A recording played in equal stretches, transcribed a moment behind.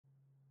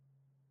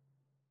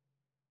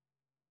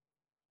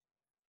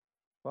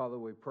Father,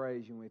 we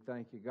praise you and we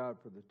thank you, God,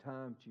 for the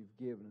time that you've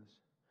given us.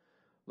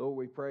 Lord,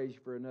 we praise you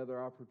for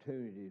another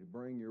opportunity to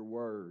bring your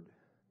word,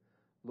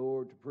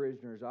 Lord, to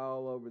prisoners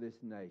all over this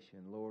nation.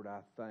 Lord, I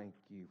thank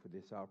you for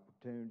this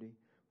opportunity,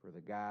 for the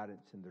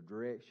guidance and the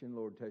direction.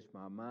 Lord, touch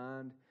my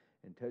mind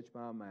and touch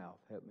my mouth.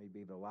 Help me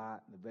be the light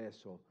and the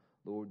vessel,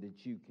 Lord,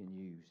 that you can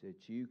use,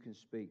 that you can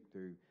speak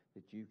through,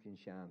 that you can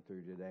shine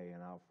through today.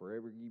 And I'll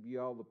forever give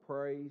you all the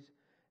praise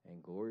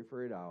and glory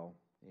for it all.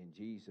 In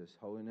Jesus'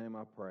 holy name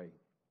I pray.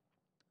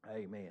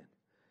 Amen.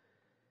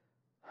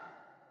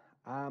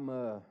 I'm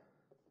going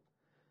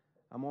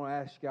to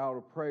ask y'all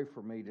to pray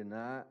for me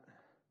tonight.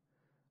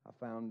 I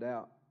found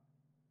out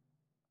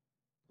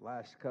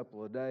last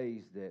couple of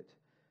days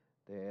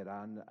that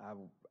I'm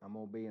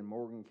going to be in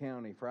Morgan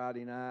County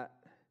Friday night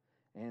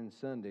and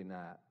Sunday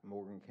night,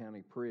 Morgan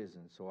County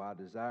Prison. So I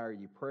desire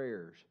your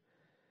prayers.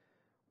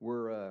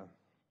 We're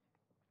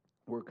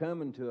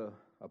coming to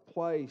a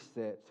place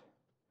that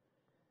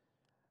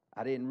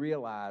I didn't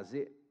realize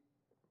it,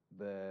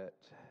 but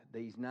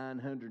these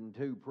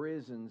 902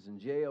 prisons and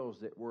jails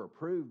that we're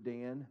approved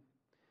in,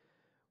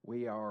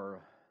 we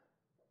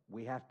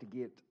have to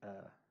get,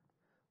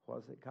 what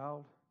is it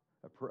called?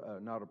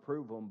 Not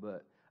approval,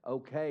 but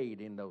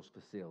okayed in those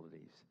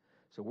facilities.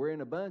 So we're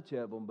in a bunch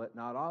of them, but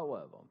not all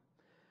of them.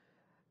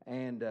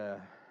 And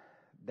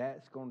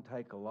that's going to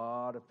take a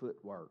lot of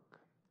footwork,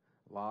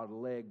 a lot of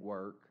leg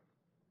work.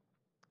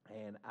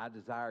 And I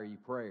desire your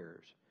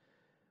prayers,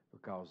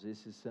 because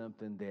this is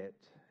something that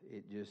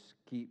it just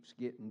keeps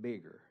getting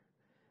bigger.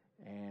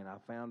 And I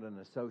found an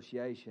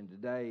association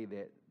today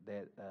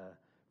that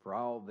for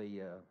all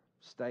the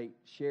state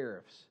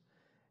sheriffs,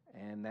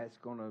 and that's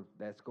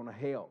gonna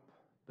help.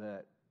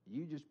 But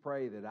you just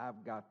pray that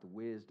I've got the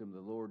wisdom,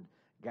 the Lord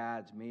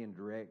guides me and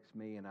directs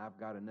me, and I've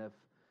got enough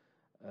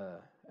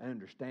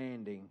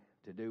understanding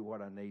to do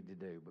what I need to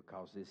do,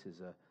 because this is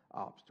a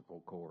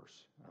obstacle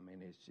course. I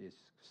mean, it's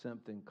just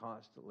something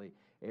constantly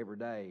every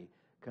day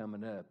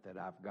coming up that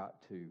I've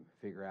got to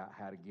figure out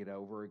how to get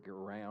over, get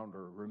around,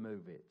 or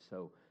remove it.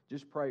 So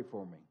just pray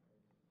for me.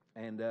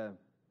 And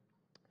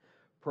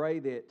pray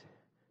that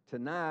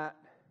tonight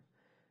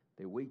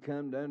that we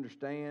come to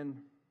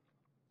understand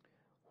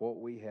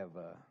what we have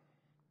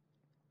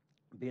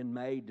been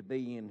made to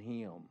be in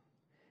Him.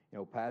 You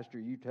know, Pastor,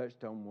 you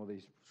touched on one of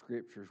these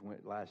scriptures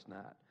last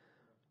night.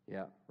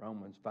 Yeah,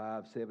 Romans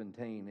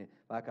 5:17.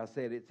 Like I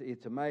said,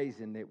 it's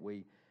amazing that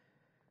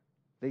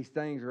these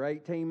things are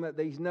 18 months.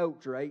 These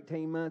notes are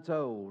 18 months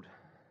old,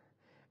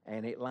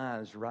 and it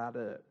lines right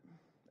up.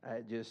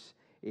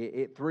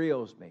 It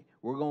thrills me.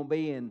 We're going to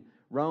be in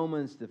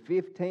Romans the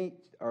 15th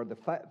or the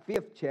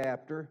 5th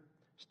chapter,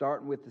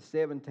 starting with the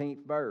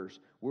 17th verse.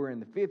 We're in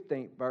the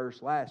 15th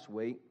verse last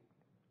week.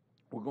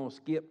 We're going to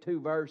skip 2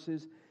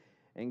 verses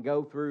and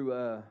go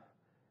through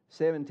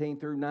 17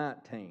 through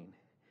 19.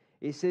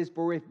 It says,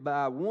 "For if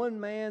by one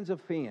man's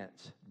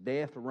offense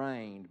death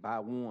reigned by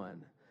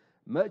one,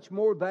 much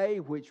more they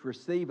which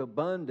receive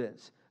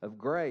abundance of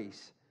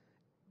grace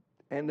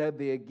and of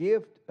the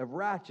gift of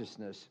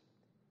righteousness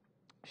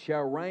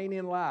shall reign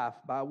in life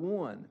by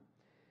one."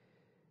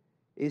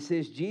 It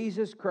says,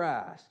 "Jesus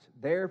Christ,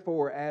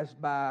 therefore, as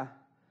by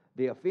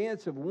the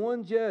offense of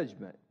one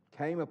judgment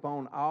came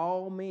upon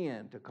all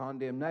men to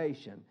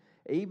condemnation,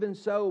 even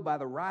so by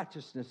the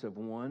righteousness of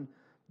one,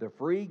 the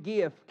free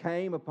gift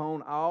came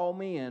upon all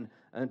men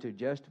unto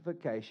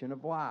justification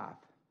of life."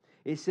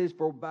 It says,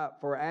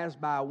 For as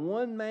by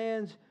one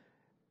man's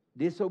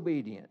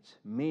disobedience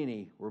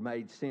many were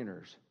made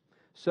sinners,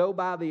 so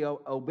by the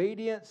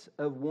obedience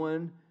of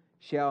one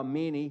shall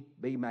many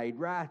be made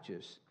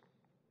righteous.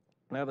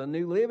 Now the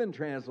New Living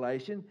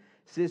Translation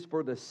says,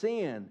 "For the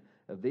sin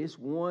of this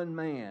one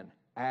man,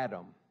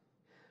 Adam,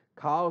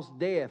 caused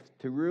death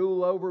to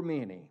rule over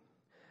many.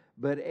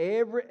 But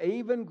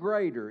even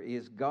greater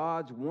is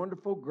God's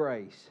wonderful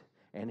grace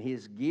and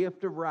His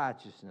gift of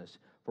righteousness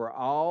for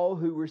all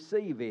who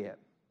receive it.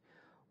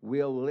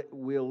 Will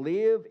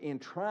live in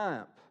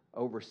triumph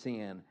over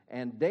sin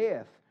and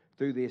death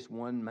through this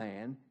one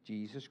man,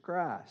 Jesus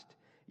Christ.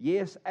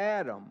 Yes,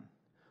 Adam's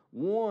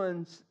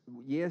one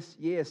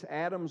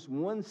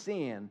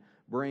sin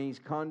brings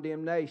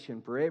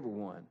condemnation for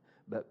everyone,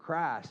 but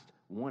Christ's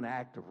one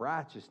act of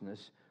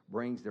righteousness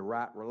brings the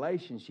right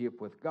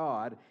relationship with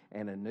God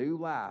and a new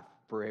life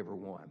for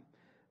everyone.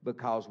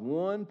 Because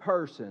one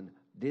person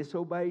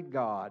disobeyed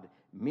God,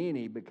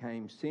 many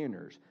became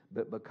sinners.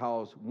 But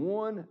because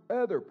one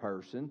other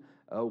person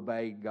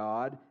obeyed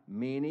God,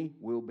 many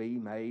will be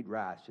made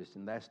righteous."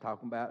 And that's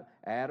talking about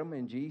Adam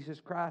and Jesus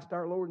Christ,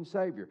 our Lord and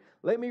Savior.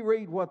 Let me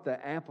read what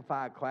the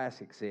Amplified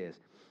Classic says.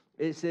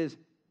 It says,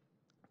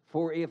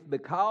 "For if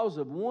because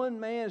of one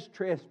man's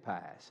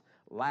trespass,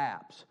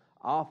 lapse,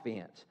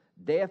 offense,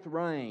 death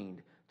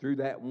reigned through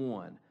that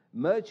one,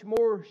 much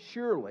more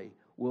surely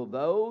will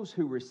those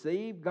who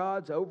receive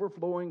God's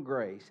overflowing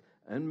grace,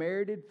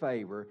 unmerited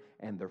favor,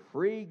 and the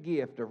free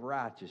gift of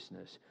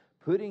righteousness,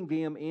 putting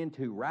them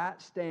into right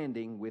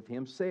standing with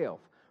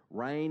Himself,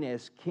 reign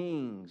as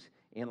kings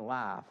in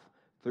life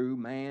through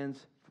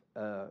man's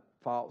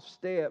false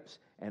steps,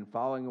 and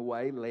falling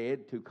away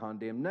led to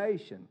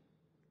condemnation.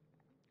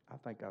 I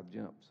think I've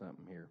jumped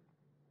something here.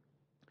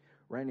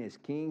 Reigning as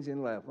kings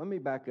in love. Let me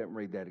back up and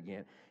read that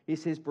again. He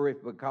says, for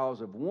if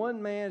because of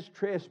one man's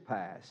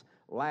trespass,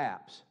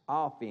 lapse,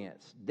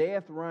 offense,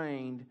 death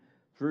reigned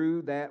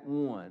through that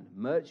one,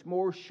 much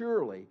more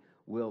surely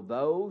will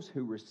those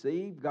who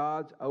receive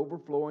God's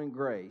overflowing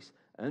grace,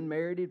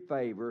 unmerited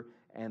favor,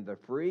 and the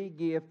free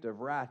gift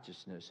of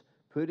righteousness,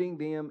 putting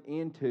them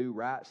into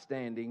right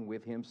standing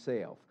with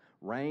Himself,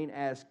 reign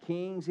as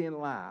kings in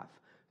life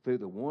through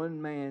the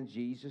one man,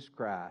 Jesus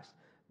Christ,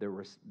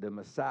 the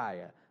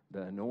Messiah,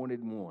 the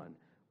Anointed One.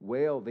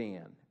 Well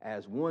then,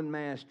 as one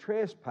man's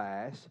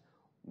trespass,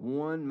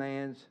 one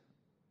man's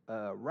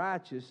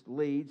righteous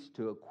leads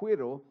to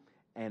acquittal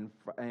and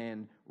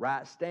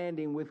right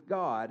standing with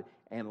God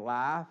and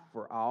life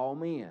for all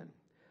men.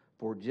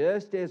 For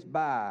just as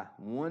by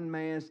one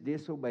man's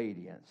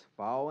disobedience,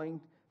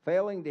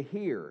 failing to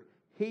hear,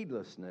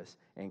 heedlessness,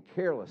 and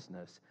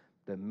carelessness,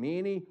 the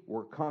many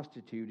were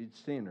constituted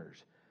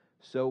sinners,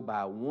 so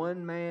by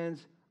one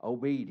man's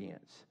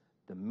obedience,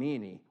 the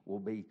many will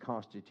be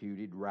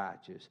constituted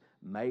righteous,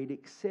 made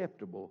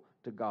acceptable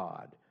to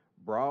God,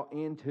 brought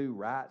into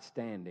right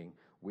standing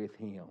with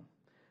Him.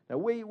 Now,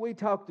 we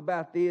talked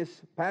about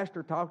this.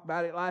 Pastor talked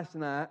about it last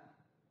night,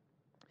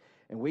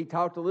 and we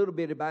talked a little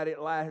bit about it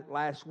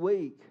last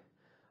week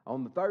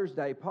on the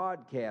Thursday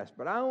podcast.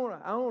 But I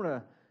want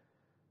to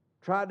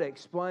try to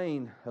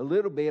explain a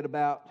little bit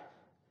about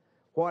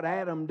what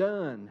Adam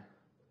done.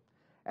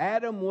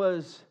 Adam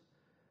was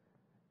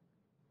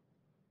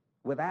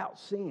without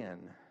sin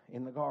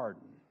in the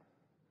garden.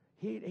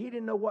 He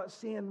didn't know what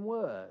sin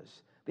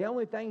was. The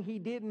only thing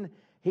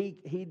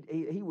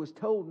he was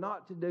told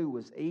not to do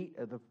was eat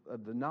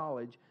of the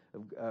knowledge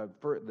of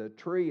the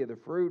tree of the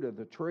fruit of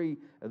the tree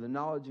of the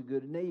knowledge of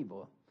good and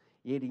evil.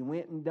 Yet he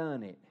went and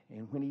done it,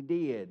 and when he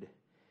did,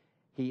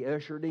 he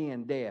ushered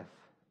in death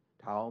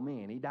to all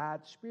men. He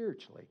died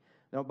spiritually.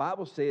 Now, the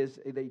Bible says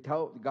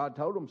God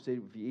told him,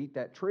 said, if you eat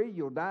that tree,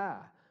 you'll die.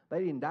 They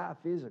didn't die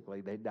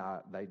physically; they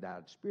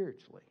died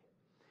spiritually.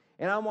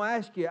 And I'm gonna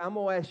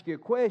ask you a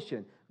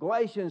question.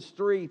 Galatians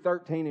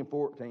 3:13 and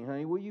 14.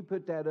 Honey, will you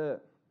put that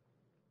up?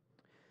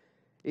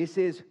 It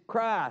says,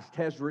 Christ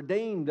has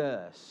redeemed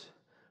us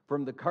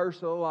from the curse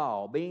of the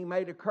law, being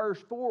made a curse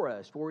for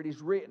us, for it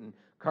is written,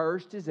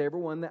 cursed is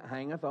everyone that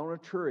hangeth on a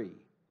tree,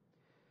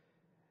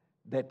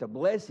 that the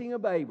blessing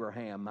of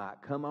Abraham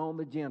might come on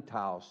the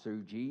Gentiles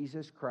through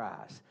Jesus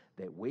Christ,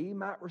 that we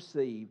might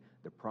receive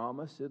the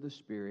promise of the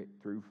Spirit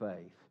through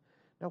faith.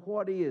 Now,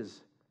 what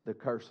is the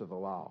curse of the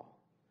law?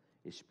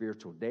 It's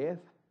spiritual death,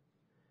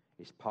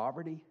 it's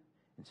poverty,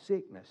 and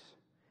sickness.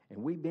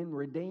 And we've been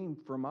redeemed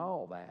from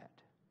all that.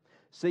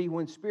 See,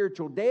 when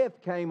spiritual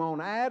death came on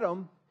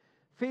Adam,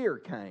 fear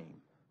came.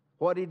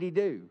 What did he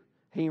do?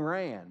 He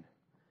ran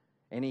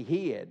and he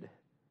hid.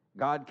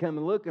 God come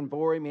looking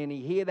for him and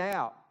he hid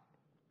out.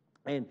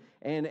 And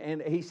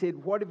he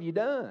said, what have you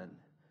done?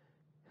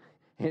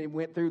 And he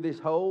went through this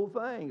whole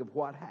thing of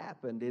what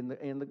happened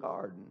in the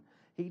garden.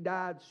 He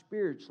died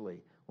spiritually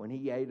when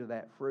he ate of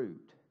that fruit.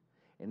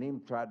 And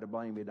then tried to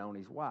blame it on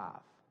his wife.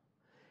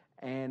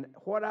 And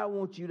what I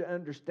want you to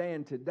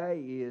understand today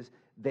is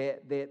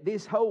that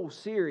this whole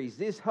series,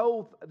 this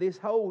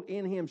whole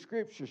In Him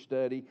Scripture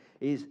study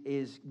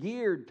is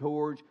geared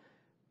towards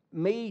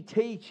me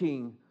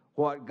teaching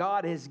what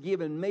God has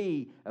given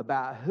me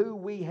about who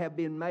we have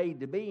been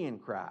made to be in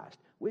Christ.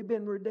 We've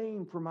been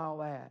redeemed from all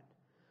that.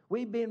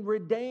 We've been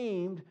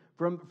redeemed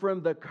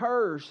from the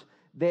curse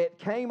that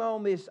came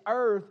on this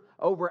earth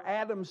over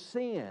Adam's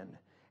sin.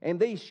 And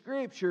these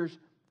scriptures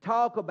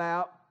talk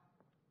about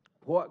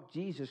what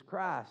Jesus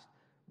Christ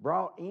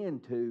brought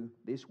into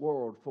this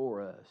world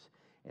for us.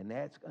 And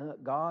that's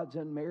God's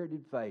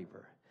unmerited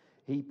favor.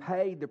 He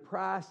paid the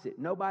price that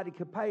nobody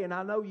could pay. And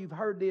I know you've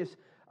heard this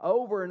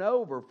over and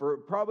over for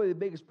probably the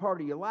biggest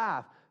part of your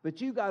life. But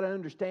you got to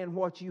understand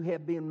what you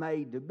have been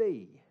made to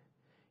be.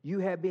 You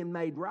have been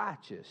made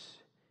righteous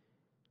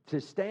to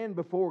stand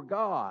before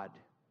God.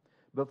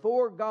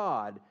 Before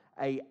God,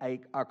 a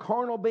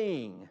carnal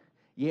being,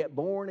 yet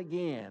born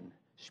again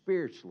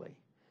spiritually.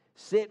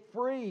 Set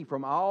free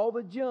from all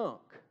the junk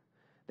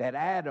that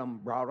Adam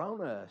brought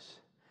on us.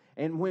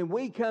 And when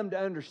we come to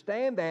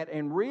understand that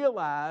and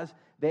realize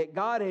that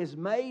God has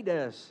made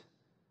us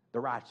the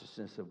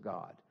righteousness of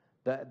God,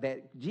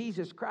 that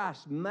Jesus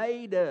Christ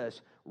made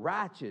us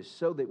righteous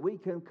so that we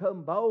can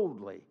come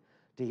boldly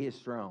to His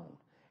throne,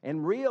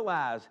 and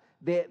realize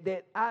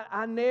that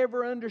I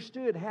never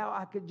understood how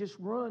I could just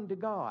run to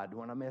God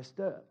when I messed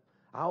up.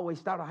 I always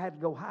thought I had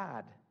to go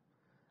hide.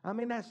 I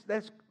mean,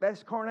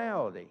 that's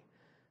carnality.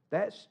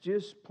 That's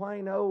just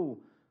plain old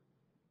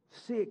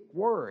sick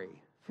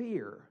worry,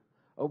 fear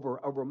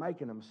over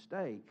making a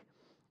mistake.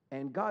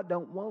 And God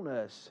don't want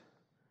us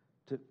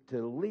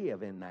to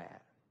live in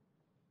that.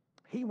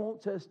 He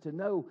wants us to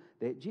know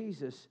that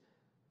Jesus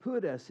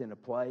put us in a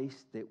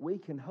place that we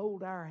can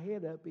hold our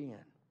head up in.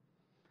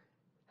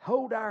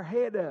 Hold our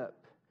head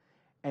up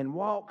and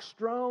walk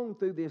strong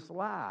through this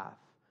life,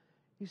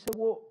 You say,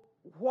 well,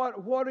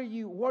 what are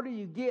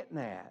you getting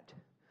at?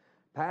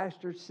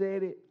 Pastor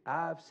said it,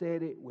 I've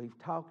said it, we've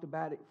talked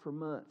about it for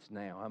months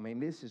now. I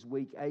mean, this is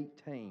week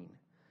 18.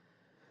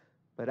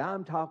 But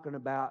I'm talking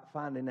about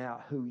finding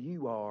out who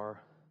you are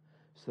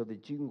so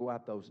that you can go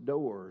out those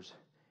doors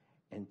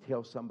and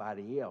tell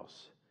somebody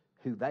else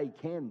who they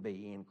can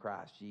be in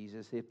Christ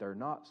Jesus if they're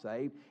not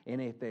saved.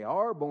 And if they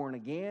are born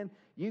again,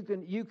 you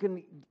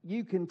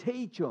can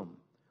teach them.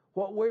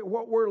 What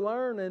we're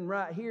learning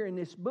right here in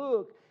this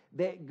book,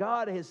 that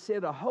God has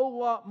said a whole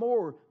lot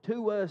more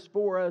to us,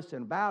 for us,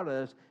 and about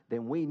us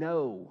than we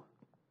know.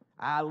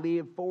 I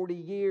lived 40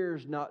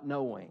 years not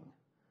knowing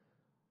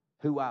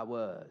who I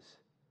was,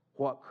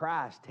 what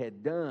Christ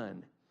had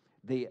done,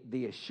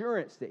 the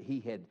assurance that He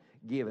had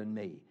given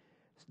me,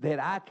 that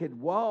I could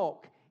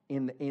walk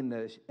in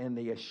the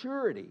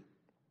assurity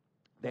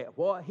that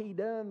what He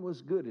done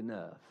was good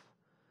enough.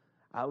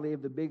 I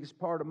lived the biggest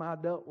part of my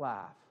adult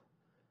life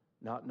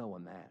not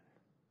knowing that.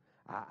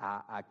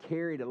 I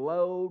carried a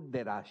load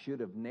that I should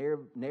have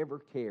never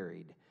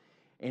carried.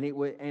 And it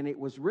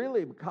was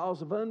really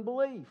because of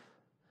unbelief.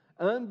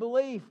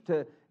 Unbelief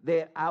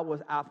that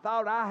I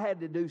thought I had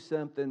to do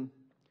something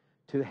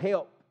to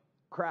help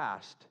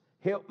Christ,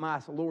 help my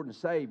Lord and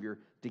Savior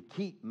to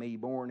keep me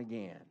born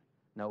again.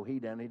 No, He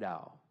done it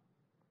all.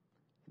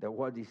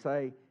 What did He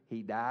say?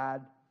 He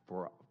died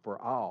for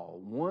all,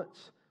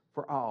 once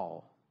for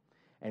all.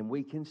 And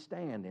we can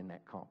stand in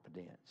that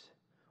confidence.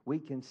 We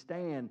can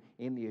stand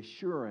in the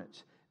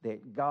assurance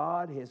that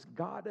God has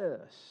got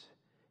us.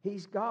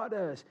 He's got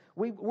us.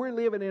 We're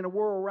living in a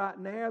world right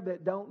now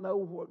that don't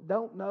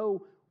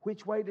know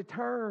which way to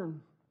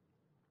turn.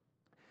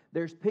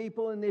 There's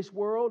people in this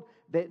world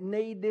that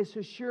need this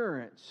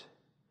assurance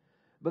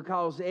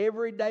because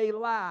everyday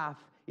life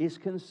is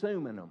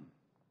consuming them.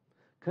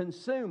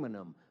 Consuming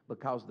them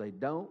because they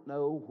don't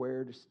know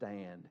where to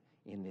stand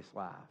in this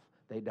life.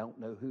 They don't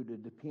know who to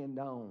depend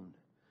on.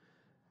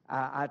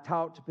 I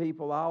talk to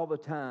people all the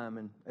time,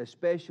 and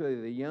especially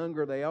the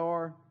younger they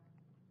are,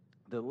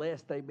 the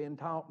less they've been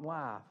taught in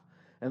life.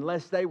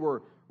 Unless they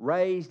were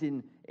raised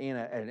in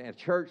a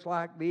church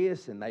like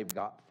this and they've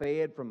got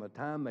fed from the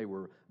time they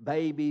were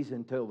babies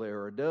until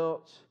they're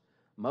adults,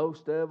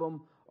 most of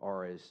them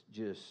are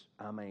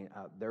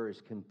they're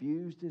as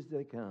confused as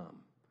they come.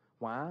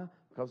 Why?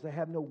 Because they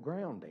have no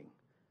grounding.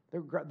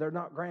 They're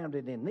not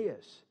grounded in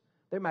this.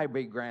 They may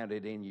be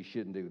grounded in you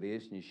shouldn't do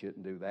this and you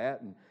shouldn't do that,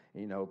 and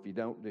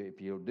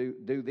if you'll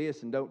do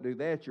this and don't do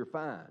that, you're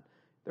fine.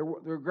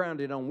 They're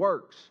grounded on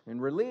works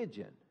and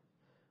religion.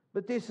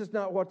 But this is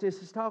not what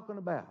this is talking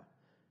about.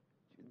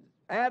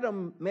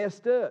 Adam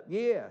messed up,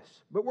 yes,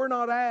 but we're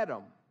not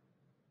Adam,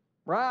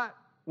 right?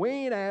 We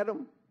ain't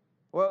Adam.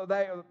 Well,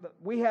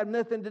 we have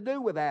nothing to do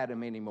with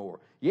Adam anymore.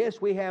 Yes,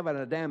 we have an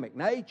Adamic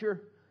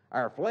nature,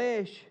 our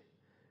flesh,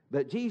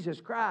 but Jesus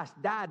Christ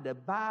died to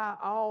buy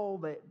all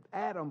that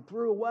Adam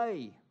threw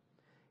away.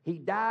 He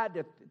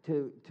died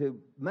to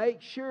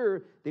make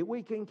sure that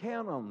we can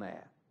count on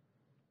that.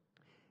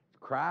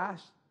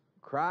 Christ,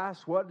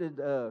 what did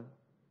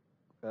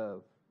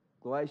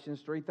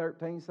Galatians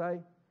 3:13 say?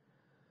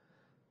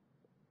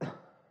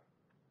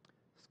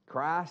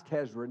 Christ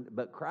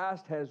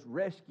has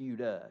rescued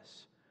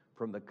us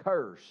from the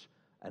curse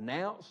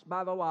announced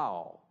by the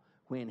law.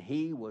 When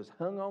He was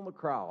hung on the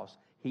cross,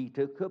 He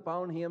took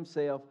upon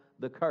Himself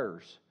the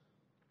curse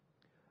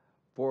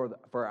for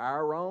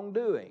our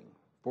wrongdoing.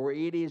 For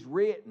it is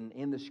written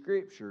in the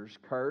Scriptures,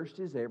 cursed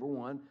is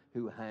everyone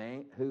who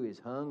is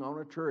hung on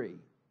a tree.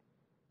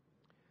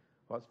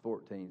 What's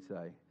 14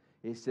 say?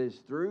 It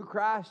says, through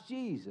Christ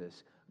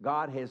Jesus,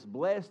 God has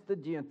blessed the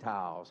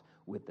Gentiles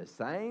with the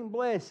same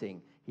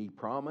blessing He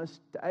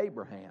promised to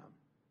Abraham,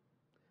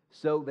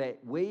 so that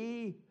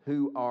we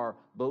who are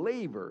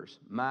believers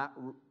might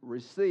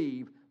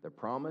receive the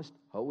promised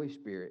Holy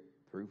Spirit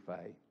through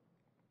faith.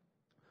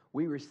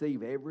 We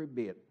receive every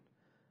bit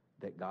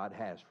that God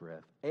has for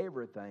us,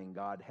 everything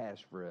God has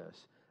for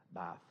us,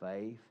 by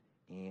faith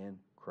in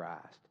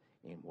Christ,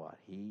 in what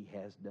He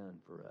has done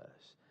for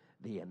us,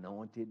 the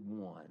Anointed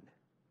One.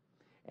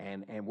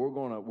 And we're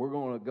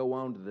gonna go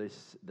on to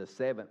the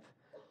 7th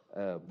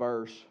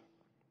verse,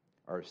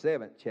 or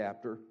 7th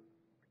chapter,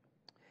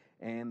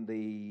 and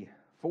the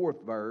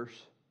 4th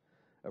verse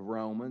of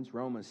Romans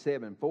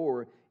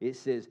 7:4. It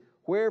says,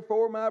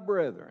 wherefore, my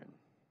brethren,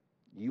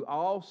 you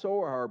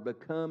also are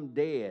become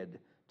dead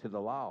to the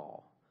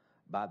law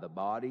by the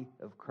body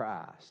of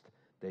Christ,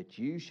 that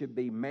you should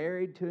be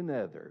married to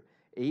another,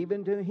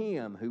 even to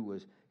Him who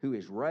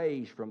is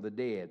raised from the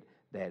dead,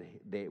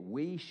 that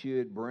we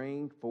should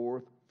bring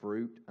forth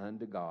fruit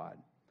unto God.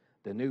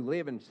 The New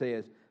Living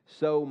says,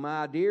 so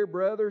my dear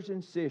brothers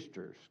and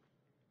sisters,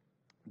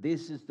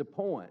 this is the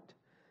point.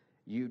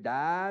 You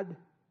died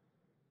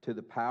to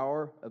the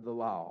power of the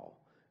law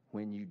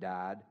when you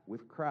died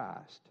with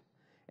Christ.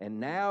 And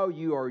now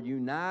you are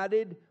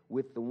united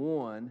with the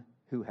one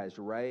who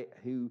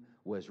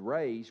was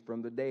raised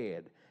from the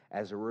dead.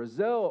 As a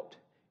result,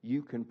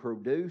 you can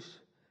produce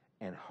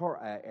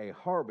a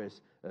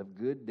harvest of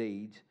good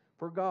deeds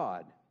for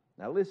God.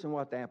 Now listen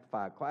what the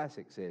Amplified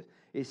Classic says.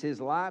 It says,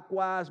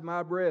 likewise,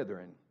 my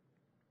brethren,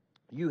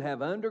 you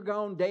have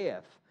undergone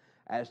death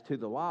as to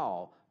the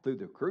law through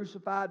the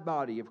crucified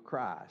body of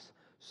Christ,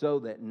 so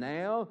that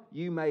now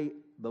you may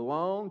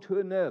belong to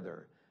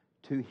another,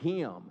 to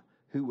him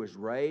who was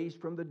raised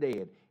from the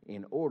dead,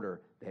 in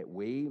order that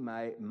we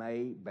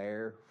may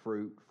bear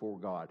fruit for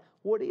God.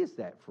 What is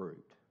that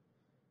fruit?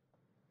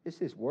 It's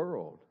this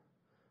world.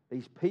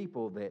 These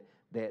people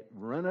that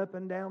run up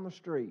and down the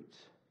streets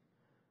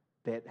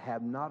that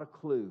have not a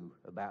clue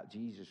about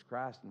Jesus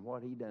Christ and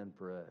what He done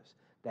for us.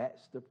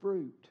 That's the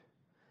fruit.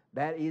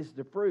 That is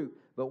the fruit.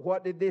 But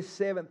what did this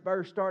 7th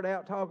verse start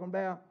out talking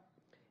about?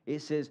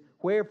 It says,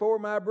 wherefore,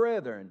 my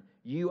brethren,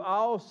 you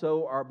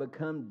also are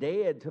become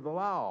dead to the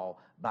law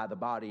by the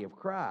body of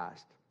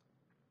Christ.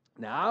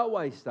 Now, I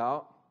always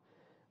thought,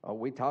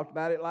 we talked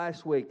about it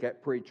last week,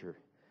 that preacher.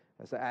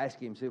 I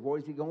asked him,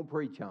 what is he going to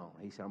preach on?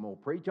 He said, I'm going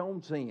to preach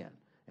on sin,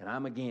 and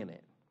I'm against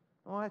it.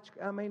 Oh,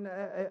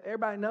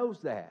 everybody knows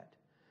that.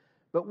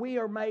 But we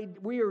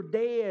are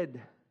dead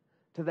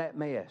to that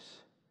mess.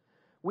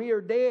 We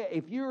are dead.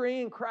 If you're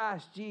in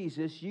Christ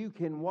Jesus, you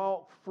can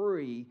walk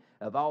free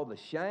of all the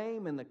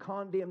shame and the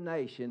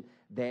condemnation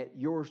that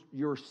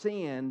your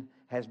sin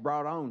has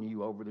brought on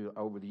you over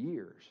the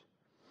years.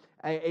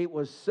 It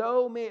was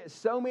so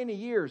many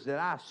years that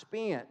I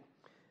spent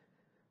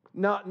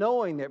not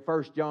knowing that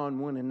 1 John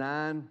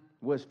 1:9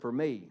 was for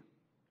me.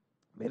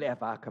 But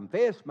if I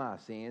confess my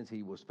sins,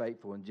 He was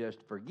faithful and just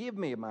to forgive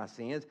me of my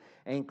sins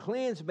and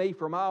cleanse me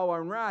from all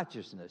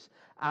unrighteousness.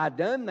 I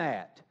done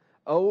that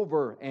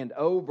over and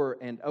over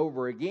and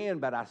over again,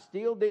 but I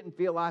still didn't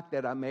feel like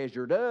that I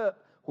measured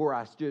up where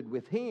I stood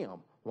with Him.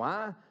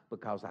 Why?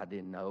 Because I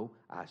didn't know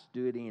I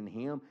stood in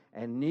Him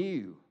and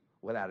knew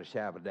without a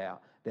shadow of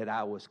doubt that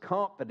I was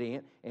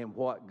confident in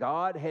what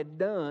God had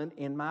done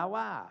in my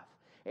life.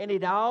 And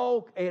it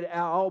all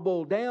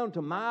boiled down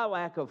to my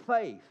lack of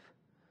faith.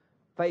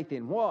 Faith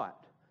in what?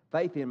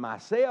 Faith in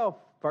myself,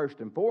 first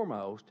and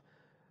foremost.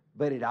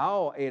 But it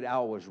all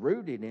was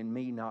rooted in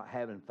me not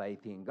having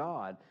faith in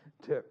God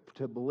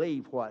to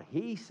believe what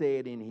He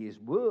said in His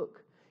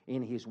book,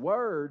 in His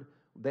Word,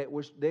 that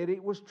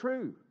it was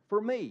true for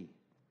me.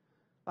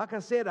 Like I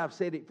said, I've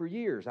said it for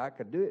years. I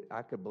could do it.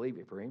 I could believe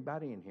it for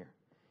anybody in here.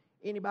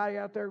 Anybody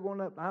out there going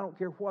up, I don't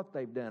care what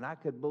they've done. I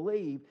could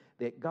believe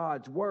that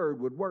God's Word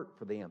would work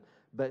for them.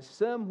 But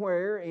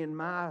somewhere in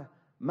my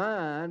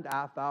mind,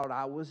 I thought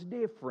I was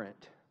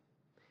different.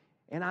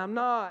 And I'm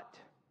not.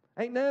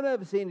 Ain't none of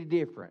us any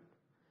different.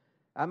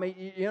 I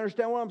mean, you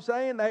understand what I'm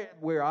saying?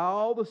 We're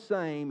all the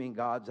same in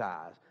God's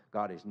eyes.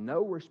 God is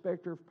no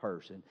respecter of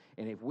person.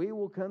 And if we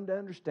will come to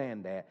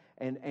understand that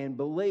and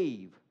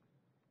believe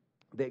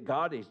that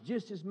God is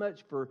just as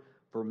much for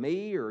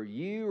me or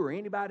you or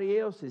anybody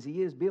else as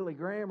He is Billy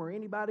Graham or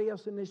anybody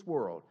else in this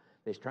world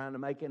that's trying to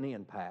make an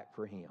impact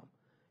for Him.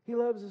 He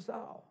loves us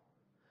all.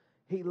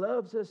 He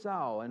loves us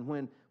all. And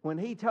when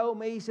He told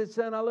me, He said,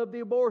 son, I love the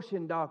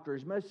abortion doctor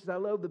as much as I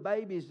love the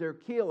babies they're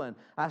killing,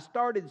 I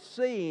started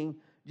seeing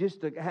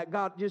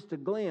got just a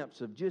glimpse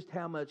of just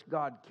how much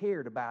God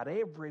cared about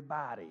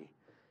everybody.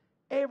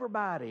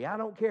 Everybody. I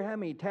don't care how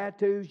many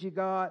tattoos you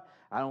got.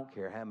 I don't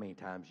care how many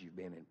times you've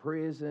been in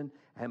prison,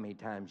 how many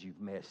times you've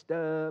messed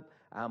up.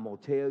 I'm going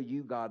to tell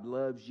you, God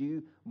loves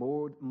you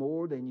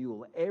more than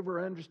you'll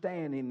ever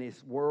understand in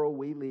this world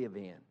we live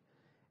in.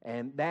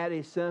 And that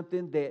is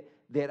something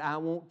that I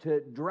want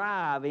to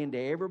drive into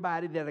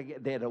everybody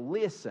that'll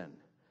listen.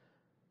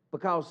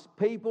 Because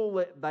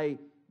people, they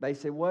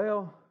say,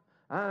 well,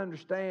 I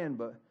understand,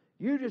 but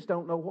you just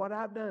don't know what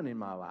I've done in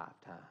my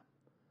lifetime.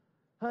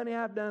 Honey,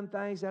 I've done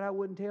things that I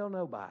wouldn't tell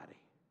nobody.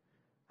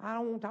 I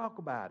don't want to talk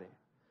about it.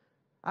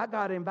 I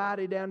got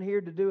invited down here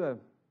to do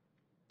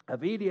a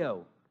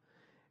video,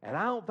 and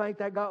I don't think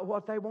they got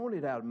what they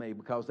wanted out of me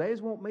because they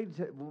just want me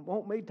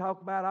to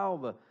talk about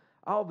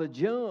all the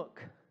junk.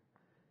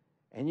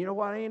 And you know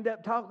what I ended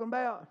up talking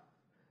about?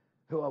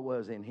 Who I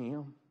was in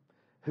Him,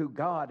 who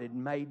God had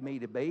made me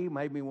to be,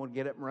 made me want to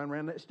get up and run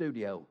around that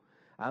studio.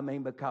 I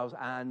mean, because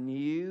I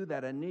knew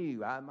that I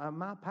knew.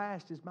 My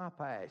past is my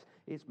past.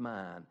 It's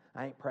mine.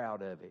 I ain't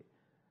proud of it.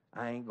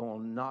 I ain't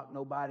going to knock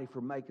nobody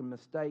for making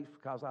mistakes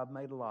because I've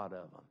made a lot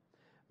of them.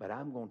 But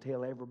I'm going to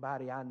tell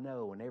everybody I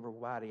know and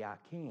everybody I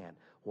can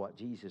what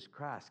Jesus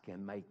Christ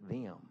can make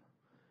them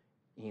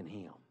in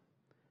Him.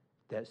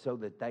 So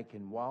that they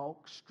can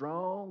walk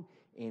strong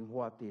in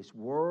what this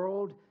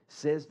world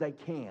says they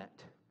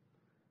can't.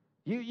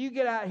 You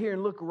get out here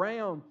and look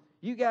around.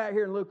 You get out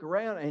here and look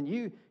around, and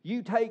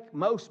you take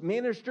most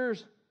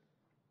ministers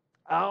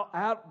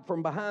out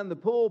from behind the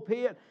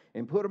pulpit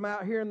and put them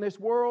out here in this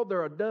world.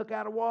 They're a duck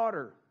out of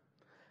water.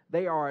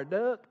 They are a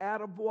duck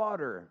out of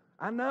water.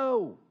 I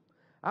know.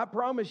 I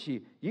promise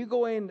you. You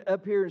go in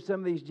up here in some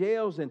of these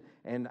jails,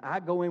 and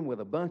I go in with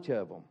a bunch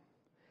of them,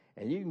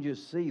 and you can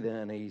just see the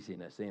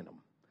uneasiness in them.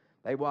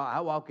 I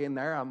walk in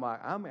there, I'm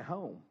like, I'm at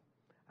home.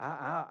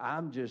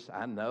 I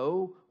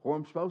know where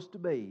I'm supposed to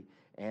be,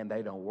 and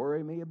they don't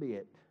worry me a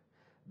bit.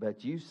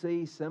 But you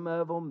see some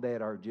of them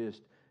that are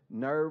just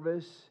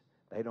nervous.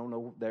 They don't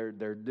know. They're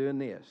doing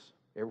this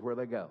everywhere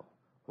they go.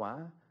 Why?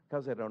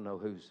 Because they don't know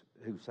whose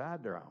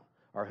side they're on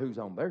or who's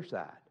on their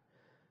side.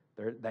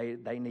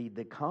 They need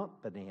the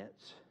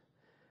confidence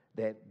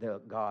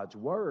that God's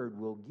Word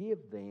will give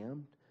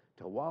them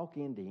to walk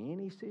into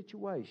any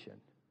situation.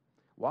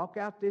 Walk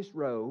out this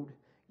road,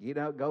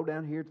 go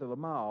down here to the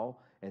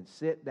mall and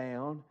sit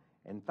down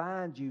and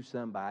find you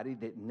somebody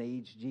that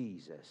needs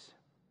Jesus.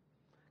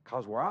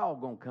 Because we're all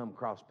going to come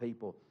across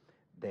people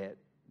that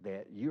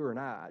you and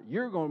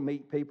you're going to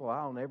meet people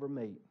I'll never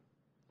meet.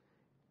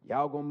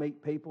 Y'all going to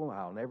meet people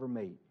I'll never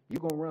meet. You're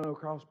going to run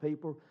across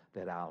people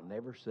that I'll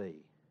never see.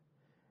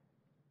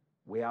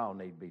 We all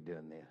need to be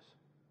doing this.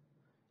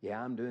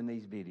 Yeah, I'm doing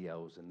these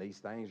videos and these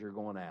things are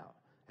going out.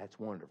 That's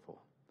wonderful.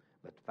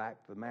 But the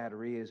fact of the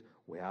matter is,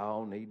 we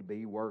all need to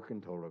be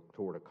working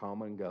toward a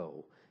common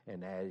goal,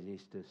 and that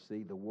is to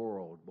see the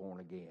world born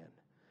again,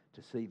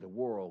 to see the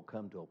world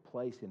come to a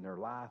place in their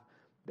life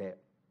that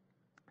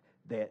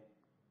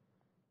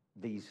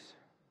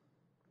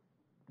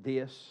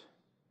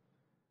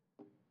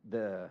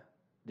the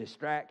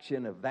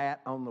distraction of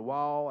that on the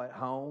wall at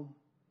home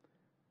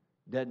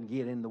doesn't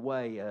get in the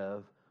way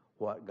of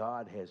what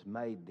God has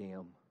made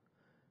them,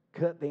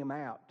 cut them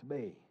out to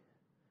be.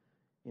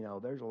 You know,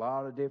 there's a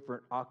lot of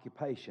different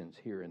occupations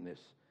here in this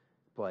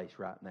place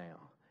right now.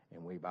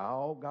 And we've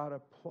all got a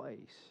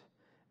place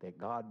that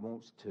God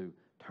wants to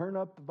turn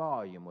up the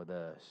volume with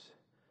us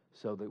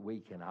so that we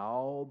can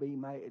all be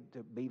made to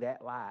be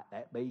that light,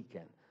 that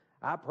beacon.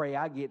 I pray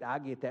I get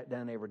that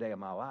done every day of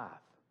my life.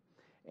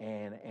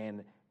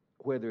 And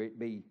whether it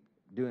be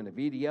doing a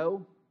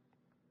video,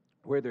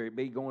 whether it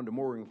be going to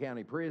Morgan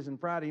County Prison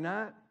Friday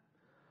night,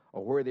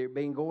 or whether it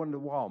be going to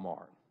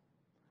Walmart.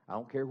 I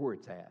don't care where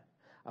it's at.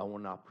 I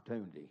want an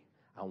opportunity.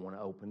 I want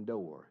an open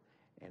door.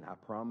 And I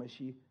promise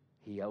you,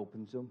 He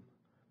opens them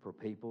for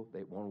people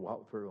that want to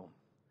walk through them.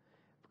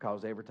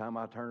 Because every time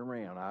I turn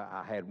around,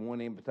 I had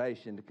one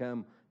invitation to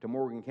come to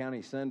Morgan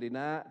County Sunday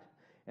night,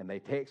 and they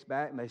text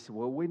back and they said,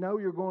 well, we know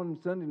you're going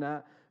Sunday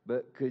night,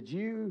 but could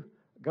you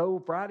go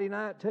Friday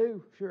night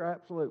too? Sure,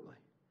 absolutely.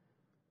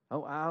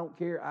 Oh, I don't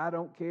care. I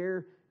don't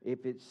care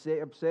if it's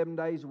 7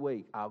 days a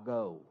week. I'll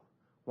go.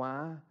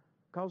 Why?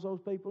 Because those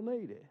people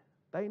need it.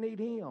 They need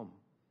Him.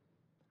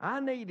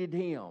 I needed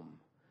Him.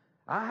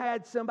 I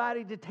had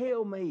somebody to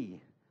tell me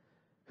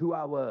who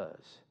I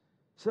was,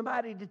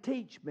 somebody to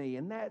teach me,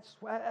 and that's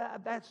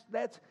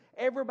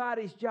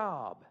everybody's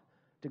job,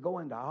 to go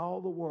into all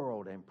the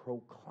world and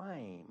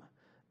proclaim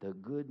the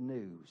good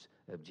news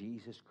of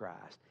Jesus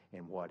Christ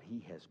and what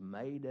He has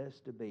made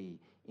us to be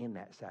in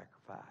that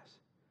sacrifice.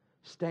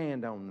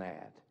 Stand on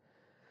that.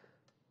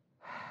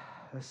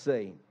 Let's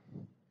see.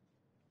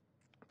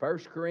 1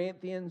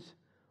 Corinthians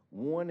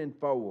 1 and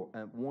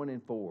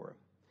 4.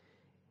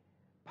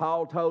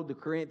 Paul told the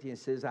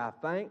Corinthians, says, I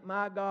thank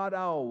my God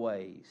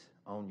always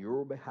on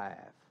your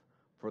behalf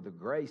for the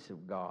grace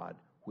of God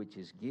which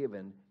is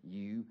given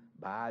you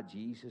by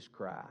Jesus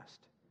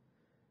Christ.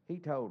 He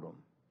told them,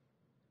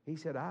 he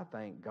said, I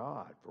thank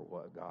God for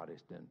what God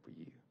has done for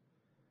you.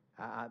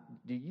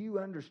 Do you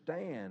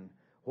understand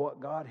what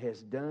God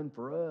has done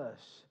for us?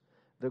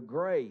 The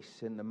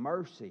grace and the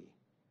mercy.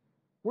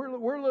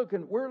 We're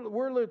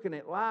looking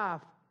at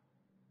life,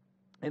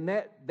 and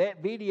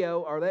that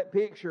video or that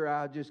picture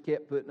I just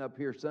kept putting up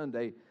here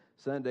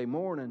Sunday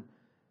morning.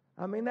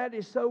 I mean, that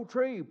is so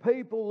true.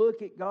 People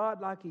look at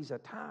God like He's a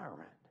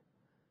tyrant,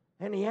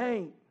 and He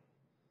ain't.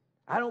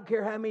 I don't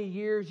care how many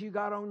years you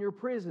got on your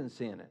prison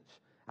sentence.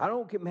 I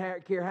don't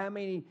care how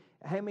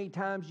many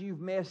times you've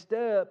messed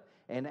up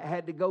and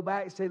had to go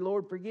back and say,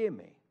 Lord, forgive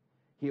me.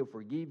 He'll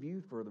forgive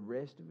you for the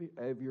rest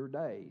of your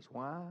days.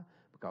 Why?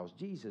 Because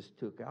Jesus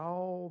took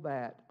all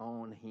that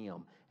on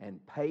Him and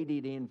paid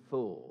it in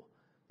full.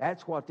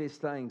 That's what this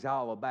thing's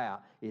all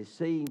about, is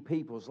seeing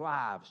people's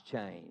lives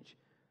change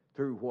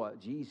through what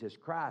Jesus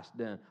Christ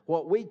done,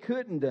 what we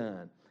couldn't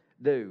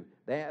do.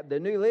 The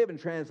New Living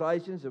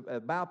Translation is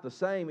about the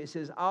same. It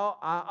says,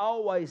 I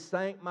always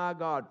thank my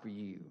God for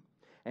you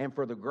and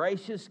for the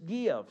gracious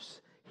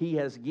gifts He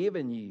has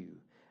given you,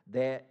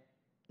 that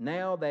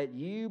now that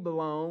you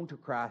belong to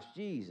Christ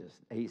Jesus.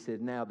 He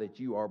said, now that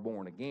you are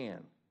born again.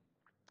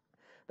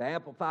 The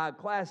Amplified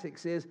Classic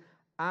says,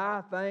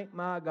 I thank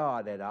my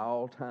God at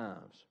all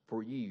times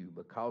for you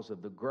because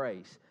of the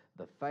grace,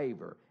 the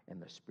favor,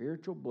 and the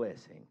spiritual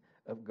blessing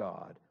of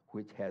God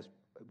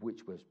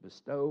which was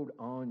bestowed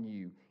on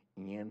you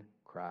in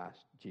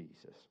Christ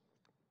Jesus.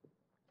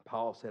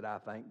 Paul said, I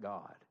thank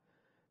God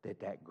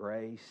that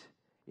grace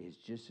is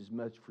just as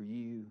much for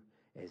you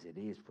as it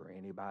is for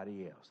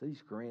anybody else.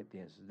 This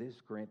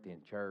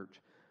Corinthian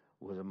church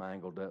was a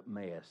mangled up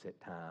mess at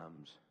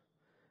times.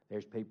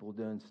 There's people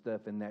doing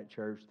stuff in that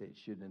church that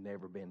should have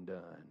never been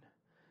done.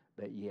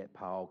 But yet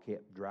Paul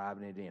kept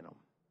driving it in them.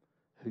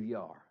 Who you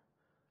are.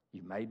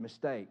 You made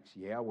mistakes.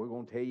 Yeah, we're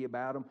going to tell you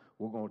about them.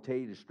 We're going to tell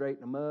you to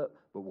straighten them up.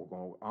 But we're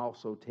going to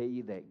also tell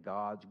you that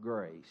God's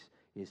grace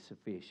is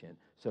sufficient.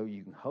 So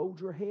you can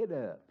hold your head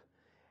up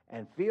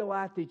and feel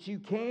like that you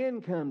can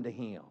come to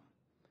Him.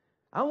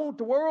 I want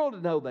the world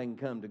to know they can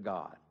come to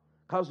God.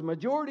 Because the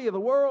majority of the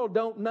world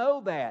don't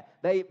know that.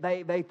 They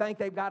think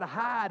they've got to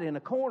hide in a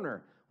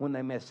corner when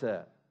they mess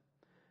up.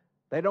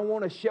 They don't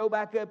want to show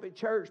back up at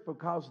church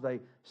because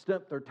they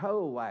stumped their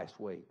toe last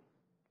week.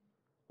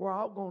 We're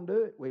all going to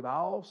do it. We've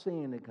all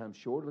sinned and come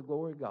short of the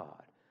glory of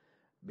God,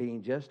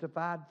 being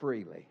justified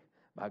freely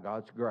by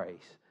God's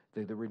grace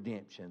through the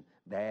redemption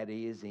that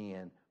is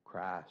in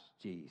Christ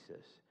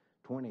Jesus.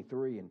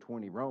 23 and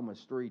 20,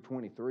 Romans 3,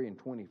 23 and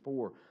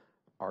 24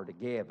 are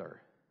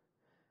together.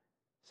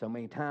 So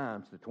many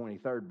times the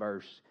 23rd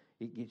verse,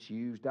 it gets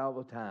used all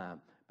the time,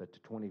 but the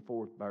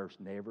 24th verse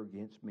never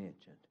gets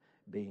mentioned.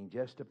 Being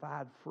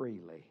justified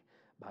freely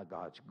by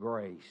God's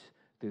grace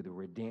through the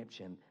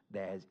redemption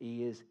that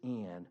is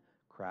in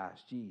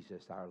Christ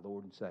Jesus, our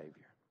Lord and Savior.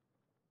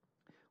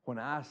 When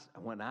I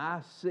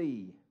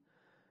see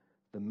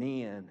the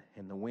men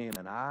and the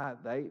women,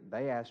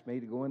 they asked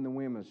me to go in the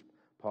women's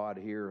pod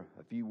here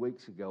a few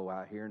weeks ago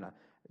out here, and I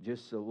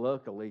just so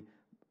luckily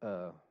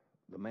the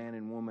man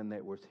and woman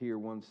that was here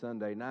one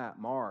Sunday night,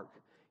 Mark,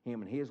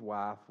 him and his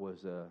wife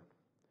was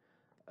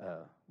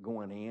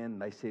going in.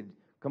 They said,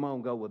 "Come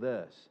on, go with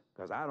us,"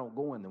 because I don't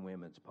go in the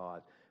women's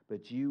pod.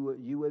 But you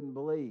wouldn't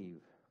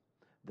believe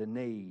the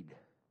need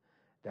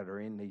that are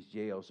in these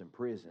jails and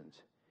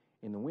prisons,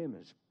 in the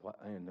women's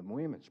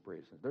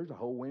prisons. There's a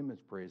whole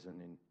women's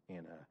prison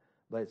in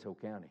Bledsoe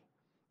County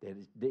that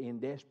is in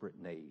desperate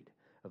need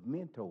of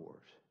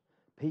mentors,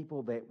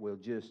 people that will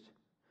just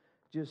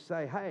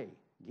say, "Hey,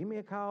 give me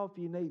a call if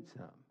you need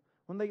something."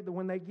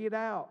 When they get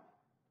out,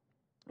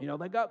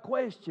 they got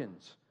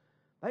questions.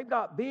 They've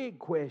got big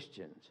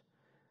questions.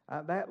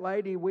 That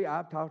lady,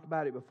 I've talked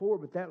about it before,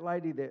 but that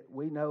lady that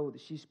we know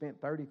that she spent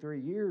 33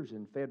 years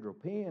in federal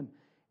pen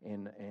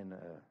in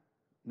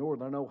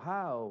northern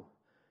Ohio,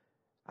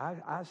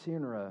 I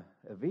sent her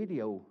a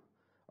video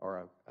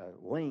or a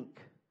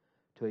link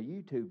to a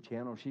YouTube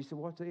channel. She said,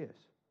 "What's this?"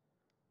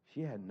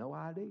 She had no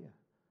idea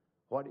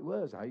what it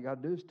was. All you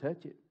got to do is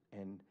touch it,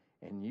 and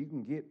you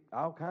can get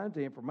all kinds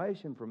of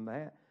information from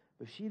that.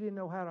 But she didn't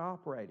know how to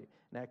operate it.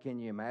 Now, can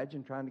you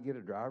imagine trying to get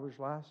a driver's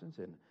license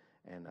and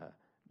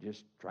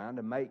just trying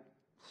to make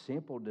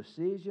simple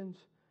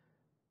decisions?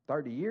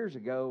 30 years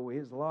ago, it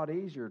was a lot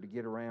easier to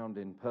get around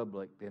in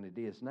public than it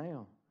is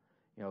now.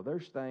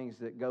 There's things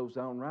that goes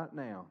on right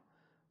now.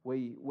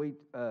 I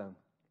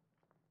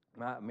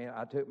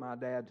took my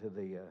dad to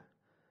the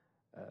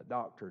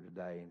doctor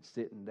today and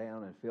sitting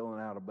down and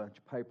filling out a bunch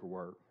of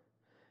paperwork,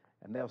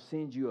 and they'll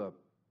send you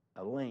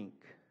a link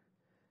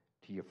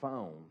to your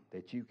phone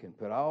that you can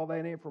put all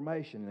that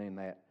information in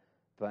that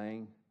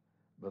thing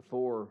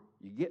before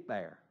you get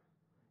there,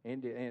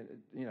 and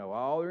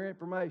all their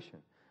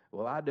information.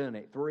 Well, I done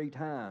it 3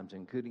 times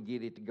and couldn't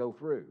get it to go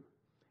through.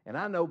 And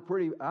I know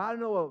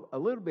a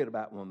little bit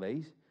about one of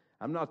these.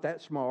 I'm not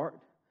that smart,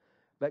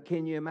 but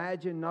can you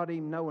imagine not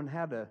even knowing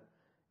how to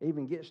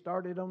even get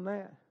started on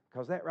that?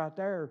 Because that right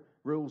there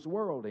rules the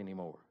world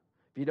anymore.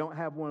 If you don't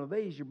have one of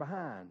these, you're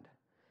behind.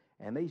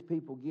 And these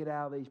people get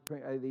out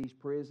of these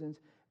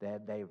prisons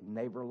that they've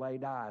never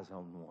laid eyes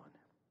on one.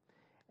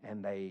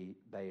 And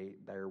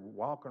they're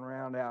walking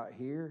around out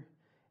here,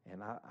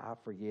 and I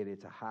forget,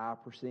 it's a high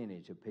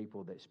percentage of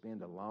people that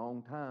spend a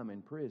long time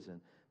in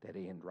prison that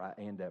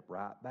end up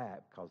right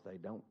back because they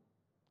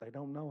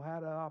don't know how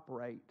to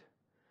operate.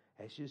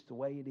 That's just the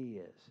way it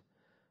is.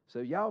 So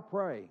y'all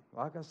pray.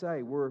 Like I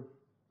say,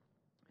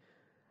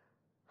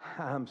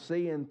 I'm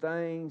seeing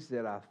things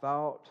that I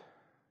thought,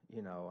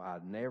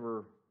 I'd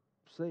never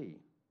see.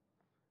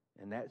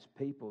 And that's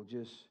people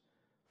just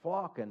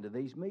flocking to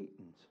these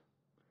meetings.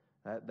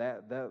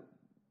 That the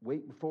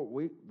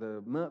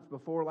month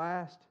before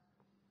last,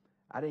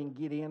 I didn't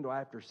get in till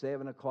after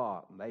 7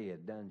 o'clock, and they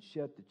had done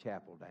shut the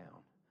chapel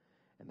down.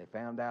 And they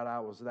found out I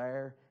was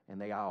there, and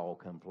they all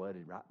come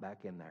flooded right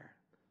back in there.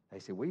 They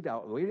said, we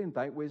didn't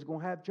think we was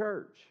going to have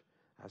church.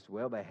 I said,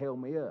 well, they held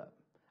me up.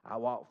 I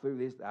walked through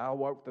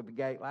the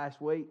gate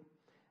last week.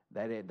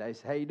 They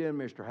said, "How you doing,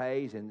 Mr.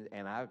 Hayes?"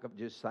 And I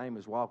just same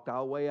as walked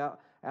all the way out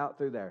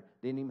through there.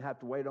 Didn't even have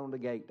to wait on the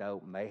gate to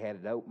open. They had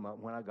it open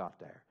when I got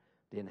there.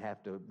 Didn't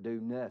have to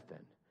do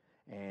nothing.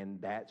 And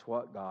that's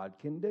what God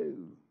can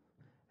do.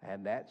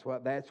 And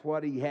that's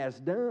what He has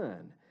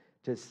done,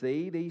 to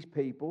see these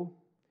people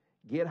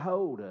get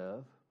hold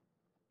of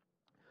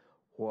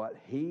what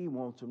He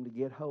wants them to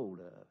get hold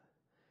of.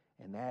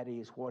 And that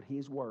is what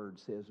His Word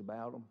says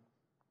about them.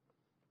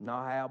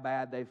 Not how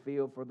bad they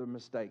feel for the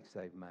mistakes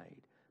they've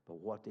made, but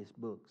what this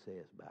book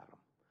says about them,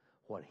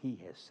 what He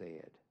has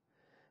said.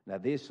 Now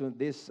this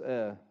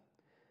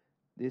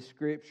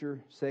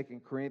scripture,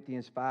 2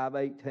 Corinthians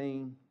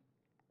 5:18,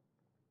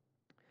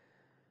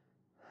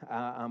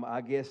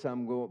 I guess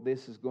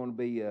this is going to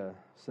be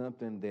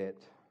something that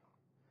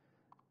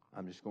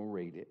I'm just going to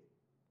read it.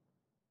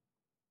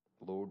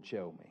 Lord,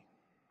 show me.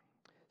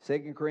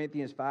 2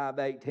 Corinthians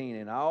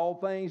 5:18, and all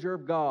things are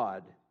of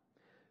God,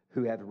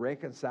 who hath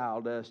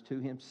reconciled us to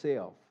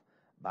Himself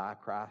by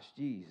Christ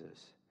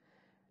Jesus.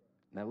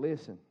 Now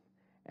listen,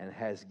 and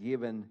has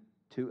given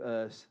to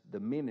us the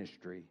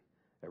ministry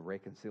of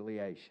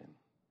reconciliation.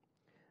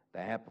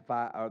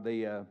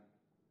 The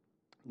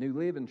New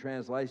Living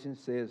Translation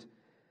says,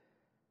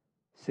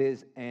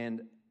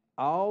 and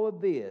all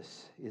of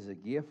this is a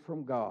gift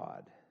from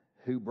God,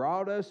 who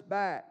brought us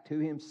back to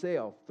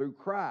himself through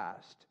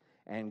Christ,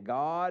 and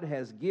God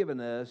has given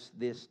us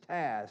this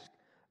task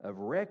of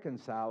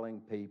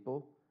reconciling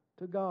people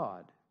to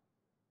God.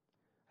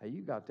 Hey,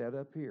 you got that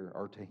up here,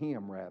 or to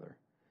him rather.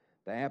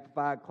 The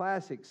Amplified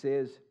Classic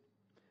says,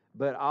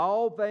 but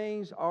all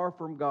things are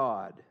from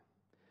God,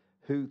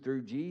 who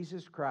through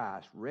Jesus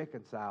Christ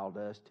reconciled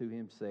us to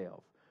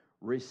himself,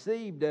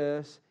 received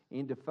us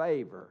into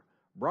favor,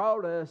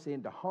 brought us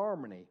into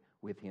harmony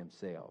with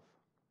himself,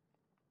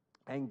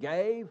 and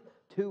gave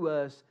to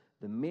us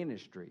the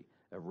ministry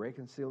of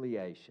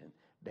reconciliation,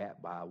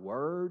 that by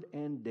word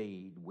and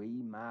deed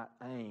we might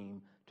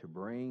aim to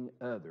bring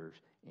others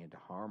into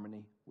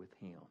harmony with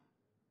him.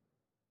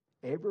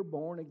 Every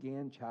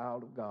born-again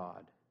child of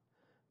God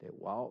that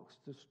walks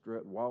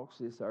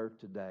this earth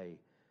today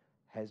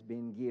has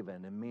been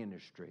given a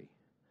ministry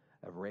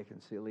of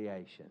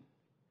reconciliation.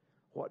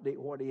 What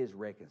is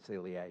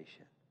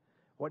reconciliation?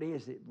 What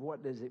is it?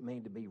 What does it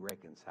mean to be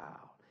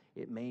reconciled?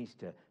 It means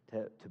to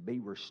be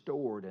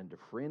restored into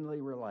friendly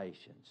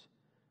relations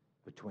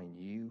between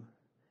you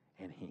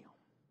and him.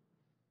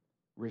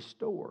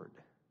 Restored,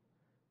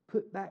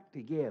 put back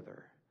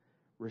together,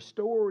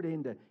 restored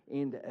into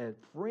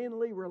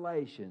friendly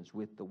relations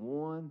with the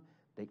one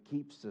that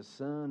keeps the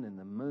sun and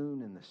the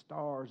moon and the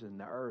stars and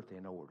the earth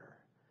in order.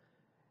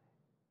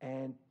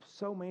 And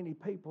so many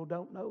people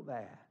don't know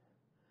that.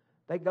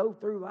 They go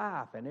through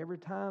life, and every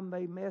time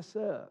they mess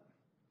up,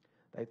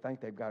 they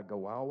think they've got to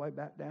go all the way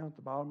back down at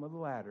the bottom of the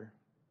ladder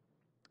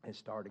and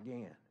start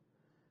again.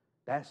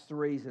 That's the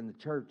reason the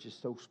church is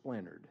so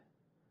splintered.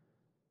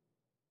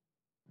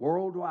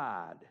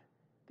 Worldwide,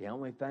 the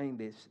only thing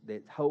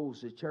that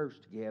holds the church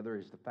together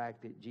is the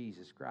fact that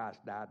Jesus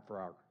Christ died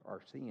for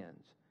our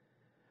sins.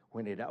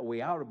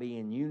 We ought to be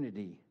in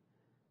unity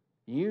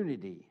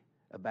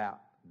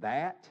about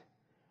that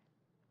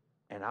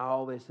and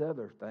all this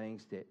other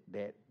things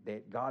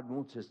that God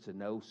wants us to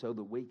know so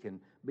that we can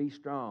be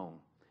strong.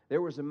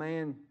 There was a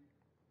man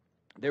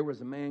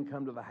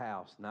come to the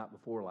house the night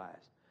before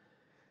last.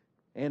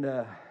 And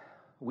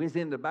we was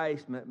in the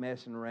basement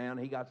messing around.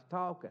 He got to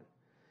talking.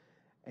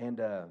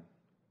 And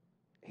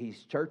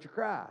he's Church of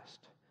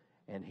Christ.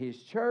 And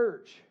his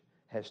church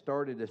has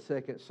started a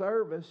second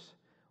service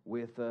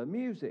with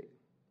music.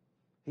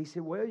 He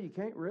said, well, you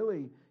can't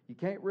really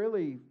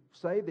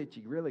say that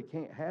you really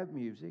can't have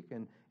music.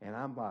 And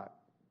I'm like,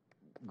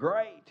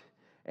 great.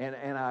 And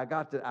I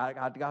got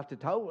to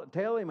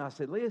tell him, I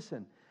said,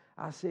 listen,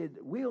 I said,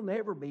 we'll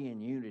never be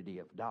in unity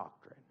of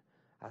doctrine.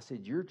 I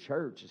said, your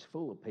church is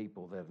full of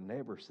people that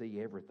never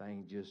see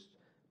everything just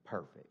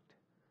perfect.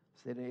 I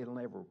said, it'll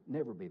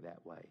never be that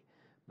way.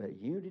 But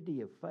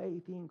unity of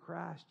faith in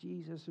Christ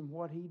Jesus and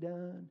what he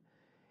done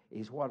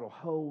is what will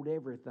hold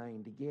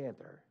everything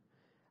together.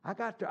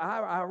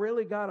 I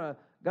really got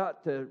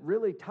to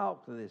really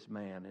talk to this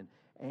man,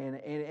 and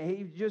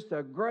he's just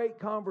a great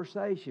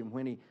conversation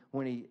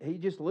when he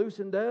just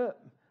loosened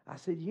up. I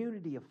said,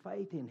 unity of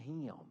faith in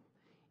him,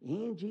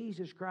 in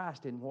Jesus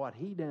Christ and what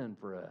he done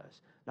for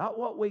us. Not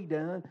what we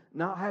done,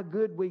 not how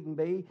good we can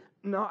be,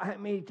 not how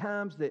many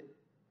times that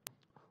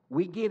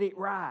we get it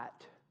right.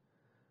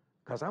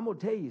 Because I'm going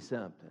to tell you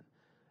something.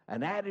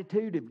 An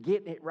attitude of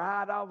getting it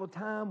right all the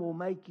time will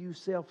make you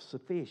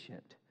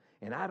self-sufficient.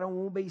 And I don't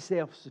want to be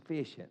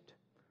self-sufficient.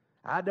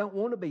 I don't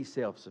want to be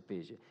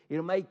self-sufficient.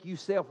 It'll make you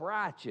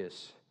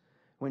self-righteous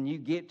when you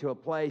get to a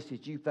place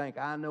that you think,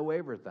 I know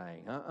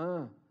everything.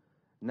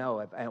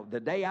 No, the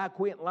day I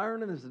quit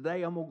learning is the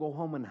day I'm going to go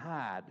home and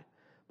hide.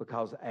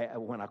 Because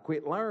when I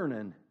quit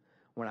learning,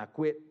 when I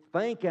quit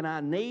thinking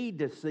I need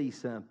to see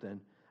something,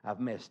 I've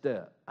messed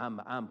up.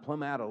 I'm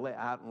plumb out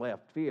in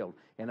left field,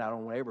 and I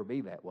don't want to ever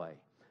be that way.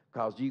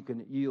 Because you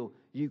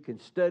can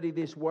study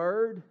this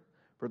word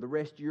for the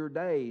rest of your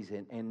days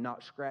and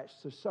not scratch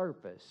the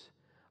surface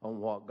on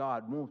what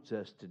God wants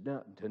us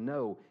to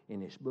know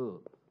in this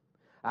book.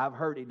 I've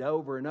heard it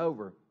over and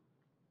over,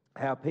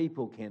 how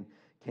people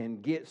can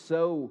get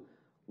so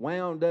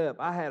wound up.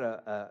 I had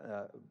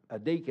a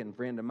deacon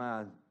friend of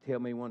mine tell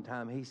me one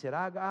time, he said,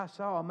 I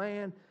saw a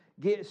man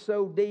get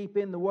so deep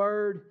in the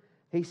Word,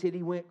 he said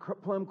he went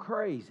plumb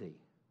crazy.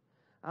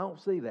 I don't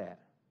see that.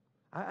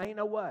 I ain't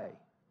no way.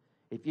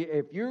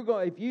 If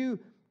you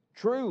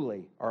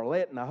truly are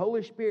letting the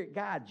Holy Spirit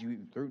guide you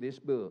through this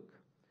book,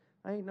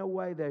 ain't no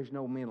way there's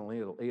no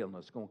mental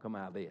illness going to come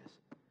out of this.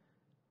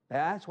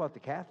 That's what the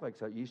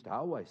Catholics used to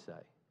always say.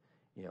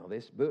 You know,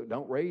 this book,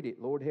 don't read it.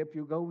 Lord help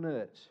you go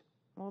nuts.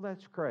 Well,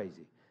 that's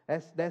crazy.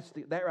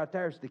 That right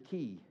there is the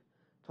key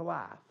to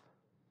life.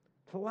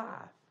 To life.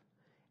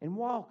 And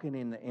walking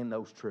in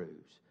those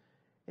truths.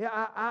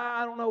 Yeah,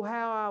 I don't know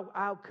how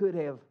I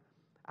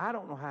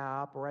don't know how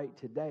I operate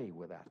today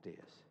without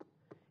this.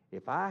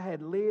 If I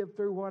had lived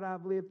through what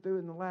I've lived through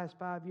in the last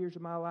 5 years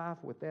of my life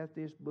without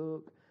this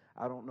book,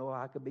 I don't know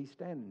how I could be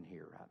standing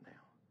here right now.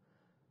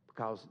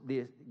 Because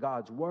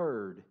God's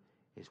Word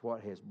is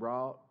what has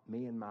brought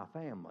me and my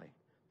family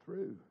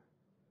through.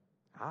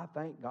 I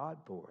thank God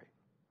for it.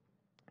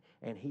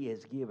 And He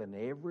has given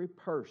every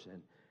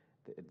person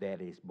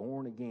that is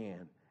born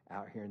again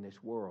out here in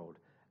this world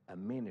a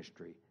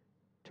ministry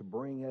to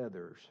bring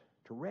others,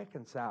 to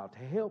reconcile, to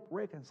help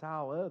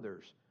reconcile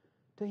others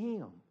to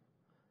Him,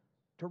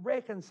 to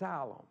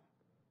reconcile them,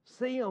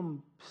 see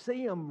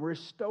them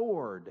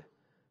restored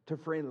to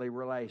friendly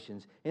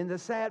relations. And the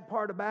sad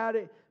part about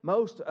it,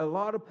 a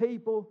lot of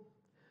people,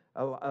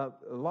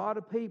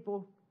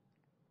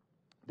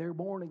 they're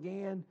born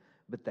again,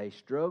 but they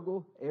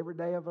struggle every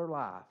day of their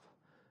life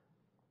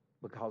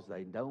because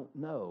they don't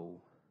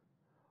know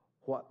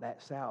what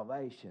that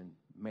salvation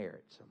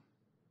merits them.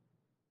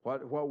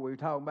 What were we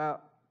talking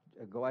about?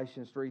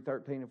 Galatians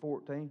 3:13 and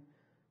 14.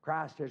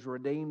 Christ has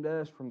redeemed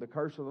us from the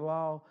curse of the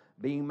law,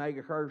 being made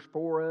a curse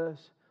for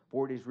us,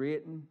 for it is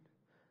written.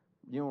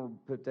 You want to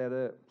put that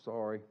up?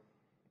 Sorry,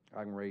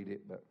 I can read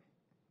it, but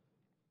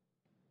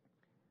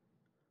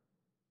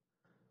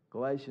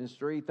Galatians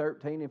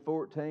 3:13 and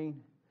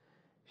 14.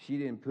 She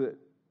didn't put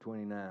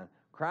 29.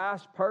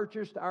 Christ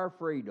purchased our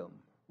freedom,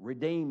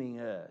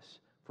 redeeming us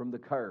from the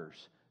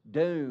curse,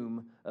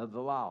 doom of the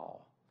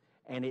law,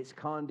 and its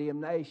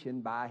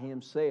condemnation by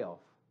Himself,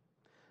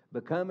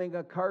 becoming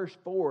a curse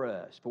for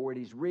us. For it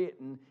is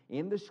written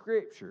in the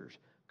Scriptures,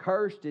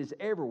 cursed is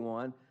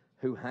everyone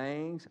who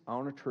hangs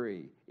on a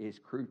tree, is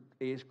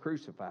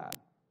crucified.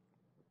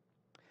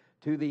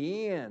 To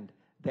the end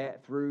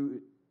that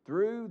through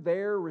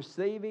their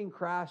receiving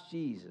Christ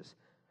Jesus,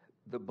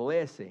 the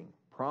blessing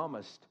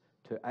promised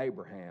to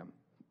Abraham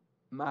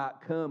might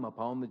come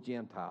upon the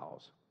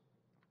Gentiles,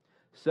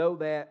 so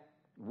that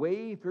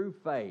we through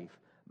faith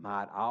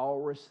might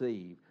all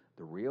receive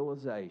the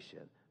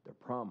realization, the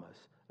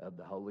promise of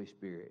the Holy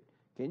Spirit.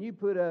 Can you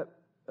put up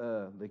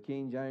the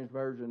King James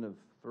Version of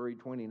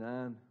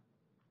 3:29?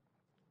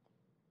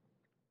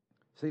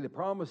 See, the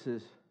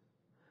promises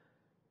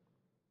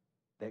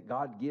that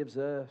God gives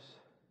us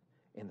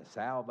in the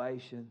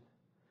salvation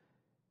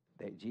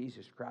that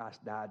Jesus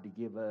Christ died to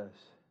give us.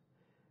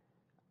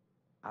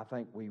 I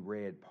think we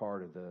read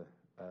part of the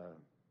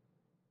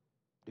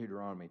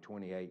Deuteronomy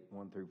 28,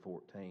 1 through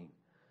 14.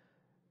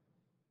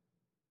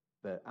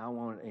 But I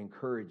want to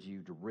encourage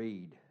you to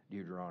read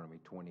Deuteronomy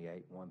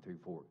 28, 1 through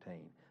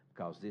 14,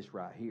 because this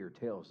right here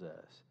tells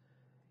us,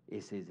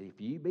 it says,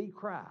 if you be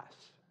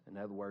Christ, in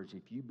other words,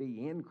 if you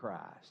be in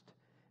Christ,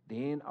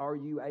 then are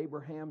you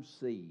Abraham's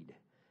seed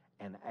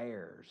and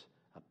heirs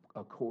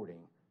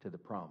according to the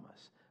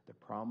promise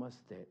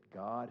that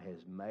God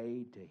has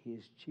made to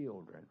His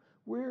children.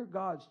 We're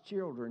God's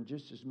children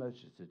just as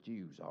much as the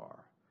Jews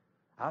are.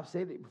 I've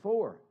said it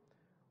before.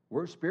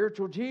 We're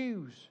spiritual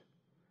Jews.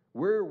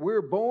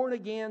 We're born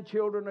again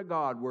children of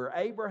God. We're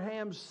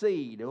Abraham's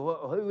seed.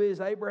 Who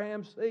is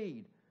Abraham's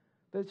seed?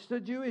 That's the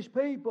Jewish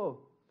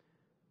people.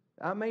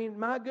 I mean,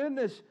 my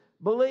goodness,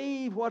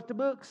 believe what the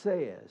book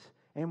says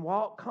and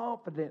walk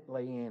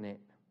confidently in it.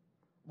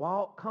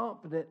 Walk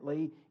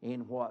confidently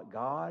in what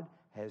God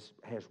has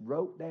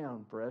wrote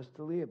down for us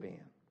to live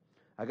in.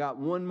 I got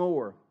one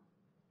more.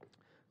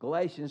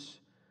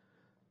 Galatians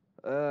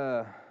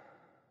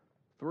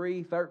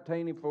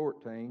 3:13 and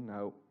 14.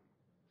 No,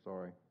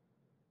 sorry.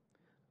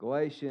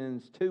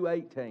 Galatians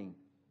 2:18,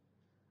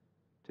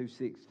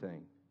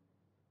 2:16.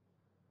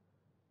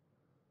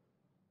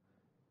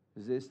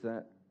 Is this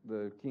the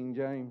King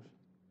James?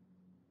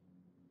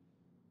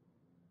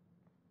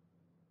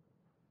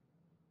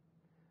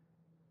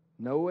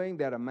 Knowing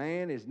that a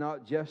man is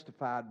not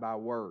justified by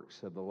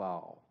works of the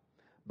law,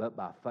 but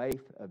by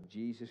faith of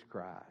Jesus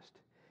Christ.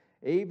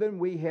 Even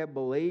we have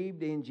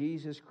believed in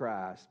Jesus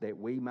Christ, that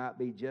we might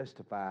be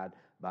justified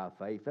by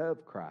faith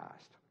of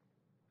Christ,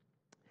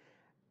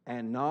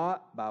 and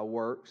not by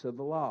works of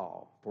the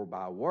law. For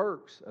by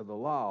works of the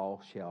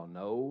law shall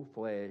no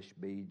flesh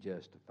be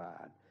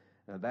justified.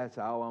 Now that's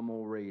all I'm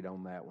going to read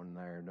on that one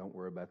there. Don't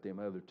worry about them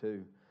other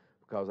two,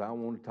 because I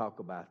want to talk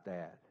about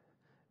that.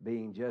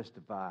 Being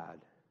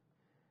justified.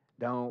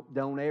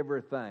 Don't ever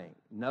think,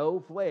 no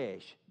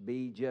flesh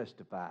be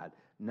justified.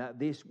 Now,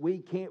 we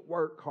can't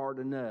work hard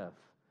enough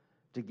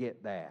to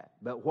get that.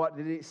 But what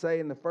did it say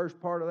in the first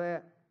part of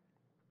that?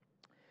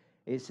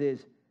 It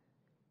says,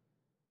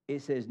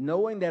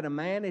 knowing that a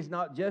man is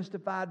not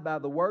justified by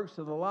the works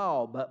of the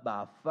law, but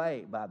by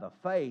the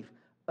faith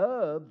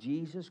of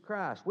Jesus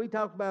Christ. We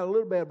talked about a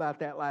little bit about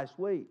that last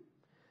week.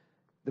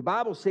 The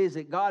Bible says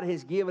that God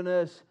has given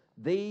us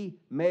the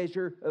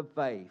measure of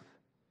faith.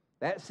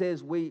 That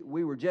says we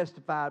were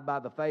justified by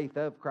the faith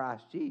of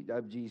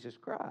Jesus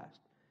Christ.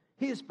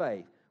 His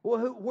faith.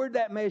 Well, where'd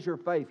that measure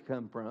of faith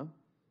come from?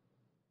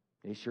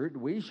 We sure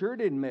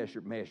didn't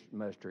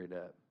muster it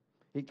up.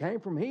 It came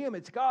from Him.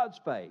 It's God's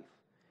faith.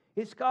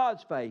 It's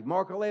God's faith.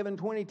 Mark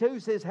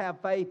 11:22 says, have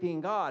faith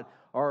in God.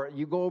 Or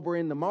you go over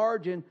in the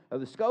margin of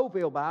the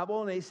Schofield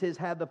Bible, and it says,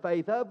 have the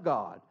faith of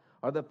God.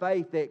 Or the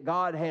faith that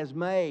God has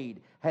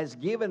made, has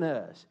given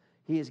us.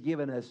 He has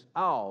given us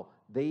all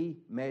the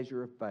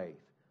measure of faith.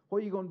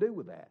 What are you going to do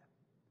with that?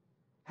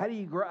 How do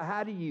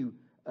you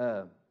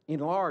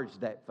enlarge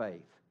that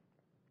faith?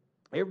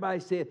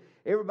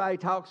 Everybody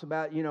talks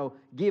about,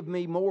 give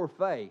me more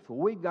faith. Well,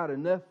 we've got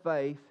enough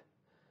faith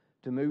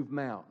to move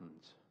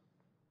mountains.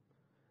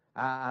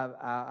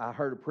 I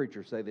heard a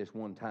preacher say this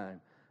one time.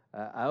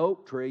 An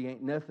oak tree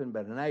ain't nothing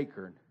but an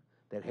acorn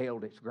that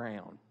held its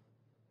ground.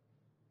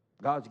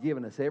 God's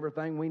given us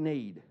everything we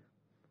need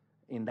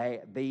in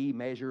the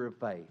measure of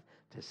faith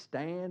to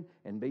stand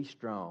and be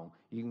strong.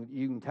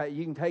 You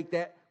can take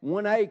that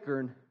one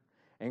acorn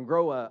and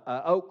grow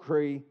a oak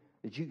tree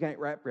that you can't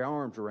wrap your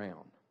arms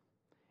around.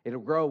 It'll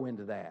grow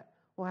into that.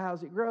 Well, how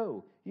does it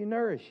grow? You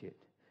nourish it.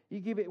 You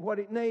give it what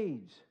it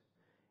needs.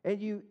 And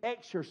you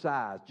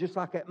exercise, just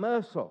like that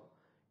muscle.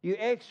 You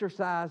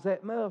exercise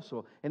that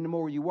muscle. And the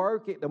more you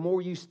work it, the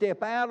more you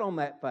step out on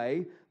that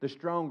faith, the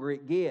stronger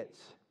it gets.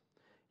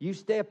 You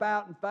step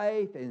out in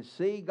faith and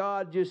see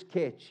God just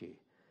catch you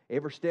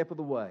every step of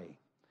the way.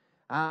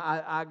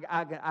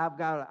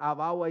 I've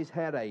always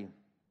had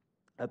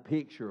a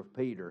picture of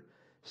Peter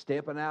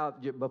stepping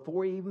out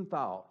before he even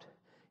thought.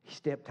 He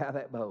stepped out of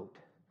that boat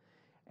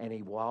and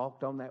he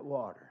walked on that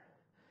water.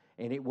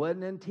 And it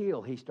wasn't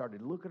until he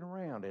started looking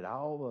around at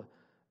all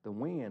the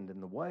wind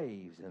and the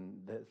waves and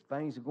the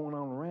things that were going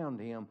on around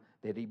him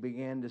that he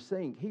began to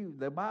sink.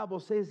 The Bible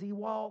says he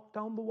walked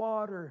on the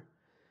water.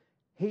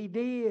 He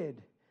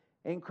did.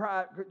 And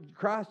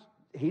Christ,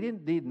 he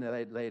didn't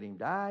let him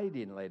die. He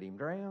didn't let him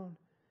drown.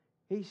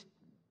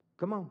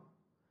 Come on.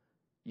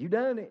 You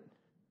done it.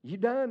 You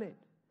done it.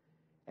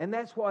 And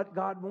that's what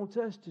God wants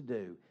us to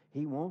do.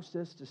 He wants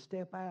us to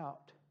step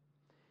out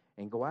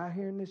and go out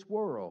here in this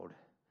world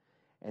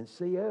and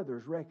see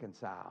others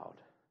reconciled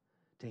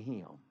to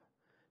Him,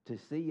 to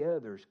see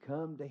others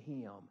come to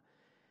Him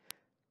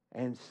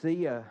and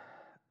see a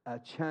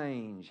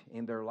change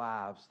in their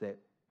lives that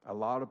a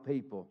lot of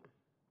people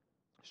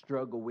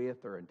struggle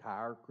with their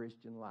entire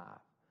Christian life.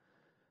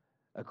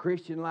 A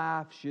Christian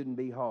life shouldn't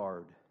be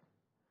hard.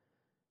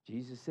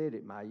 Jesus said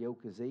it, my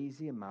yoke is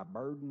easy and my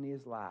burden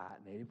is light.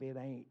 And if it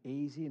ain't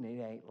easy and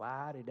it ain't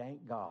light, it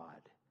ain't God.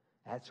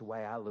 That's the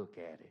way I look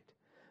at it.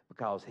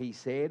 Because He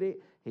said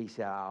it. He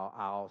said,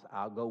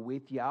 I'll go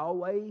with you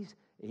always,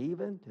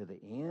 even to the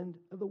end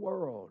of the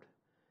world.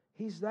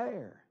 He's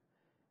there.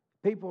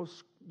 People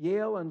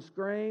yell and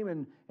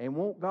scream and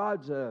want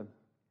God's to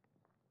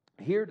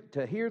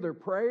hear their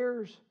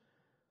prayers.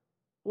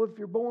 Well, if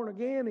you're born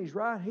again, He's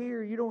right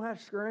here. You don't have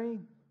to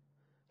scream.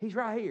 He's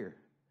right here.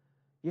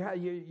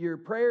 Your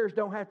prayers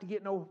don't have to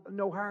get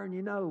no higher in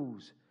your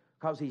nose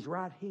because He's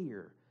right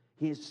here.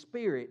 His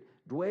Spirit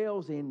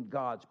dwells in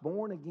God's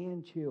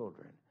born-again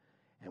children.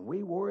 And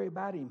we worry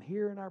about Him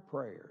hearing our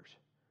prayers.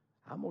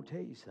 I'm going to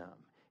tell you something.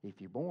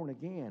 If you're born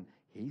again,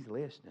 He's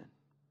listening.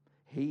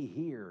 He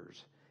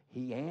hears.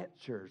 He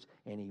answers.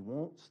 And He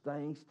wants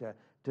things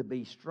to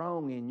be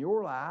strong in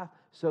your life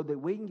so that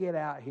we can get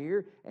out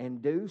here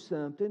and do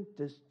something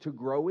to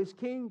grow His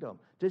kingdom.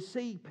 To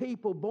see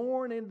people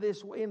born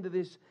into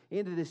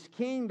this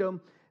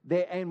kingdom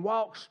and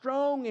walk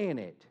strong in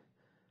it.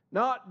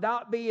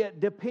 Not be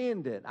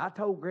dependent. I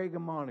told Greg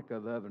and Monica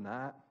the other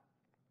night,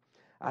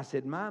 I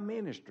said, my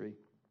ministry,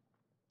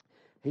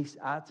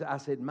 I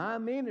said, my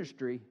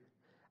ministry,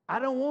 I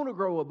don't want to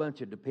grow a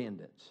bunch of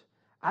dependents.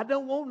 I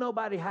don't want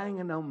nobody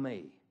hanging on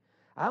me.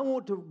 I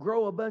want to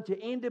grow a bunch of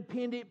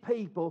independent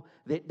people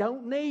that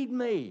don't need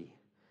me.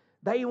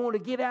 They want to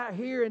get out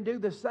here and do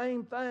the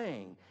same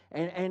thing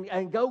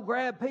and go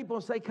grab people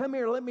and say, come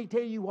here, let me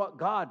tell you what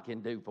God can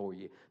do for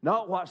you.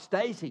 Not what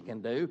Stacy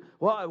can do.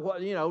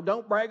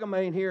 Don't brag on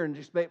me in here and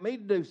expect me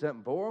to do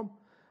something for them.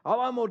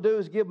 All I'm going to do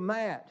is give them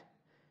that.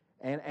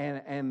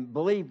 And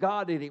believe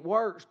God that it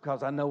works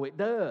because I know it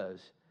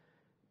does.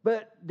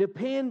 But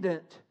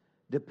dependent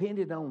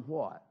on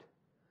what?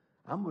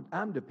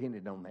 I'm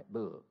dependent on that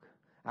book.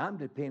 I'm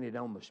dependent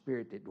on the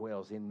Spirit that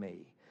dwells in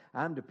me.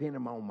 I'm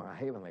dependent on my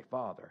Heavenly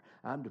Father.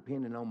 I'm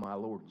dependent on my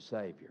Lord and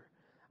Savior.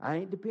 I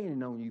ain't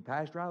dependent on you,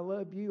 Pastor. I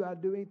love you.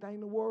 I'd do anything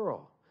in the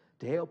world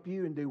to help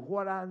you and do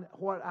what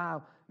I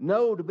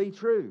know to be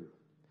true.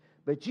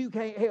 But you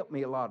can't help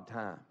me a lot of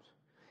times.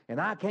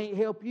 And I can't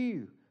help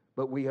you.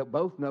 But we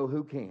both know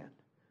who can,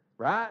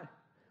 right?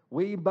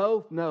 We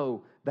both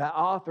know the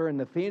author and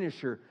the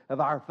finisher of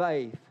our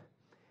faith.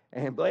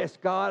 And bless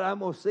God, I'm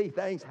going to see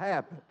things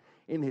happen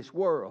in this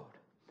world.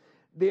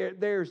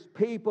 There's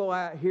people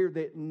out here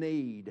that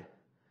need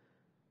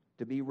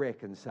to be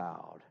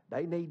reconciled.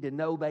 They need to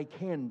know they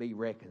can be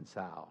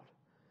reconciled.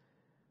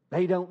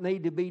 They don't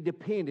need to be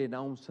dependent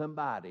on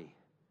somebody.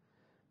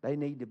 They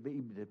need to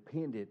be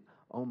dependent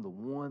on the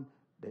one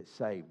that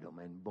saved them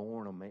and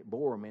bore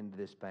them into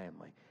this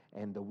family.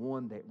 And the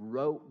one that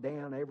wrote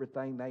down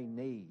everything they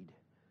need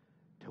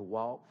to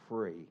walk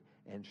free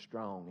and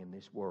strong in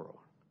this world.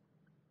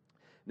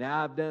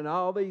 Now, I've done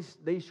all these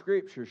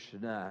scriptures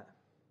tonight.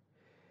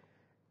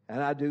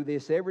 And I do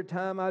this every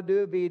time I do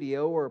a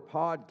video or a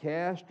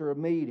podcast or a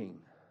meeting.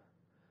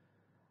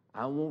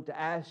 I want to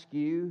ask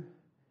you,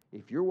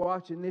 if you're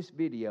watching this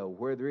video,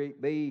 whether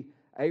it be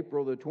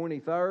April the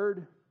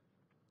 23rd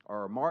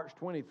or March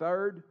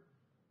 23rd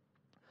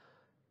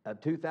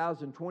of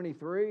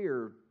 2023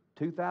 or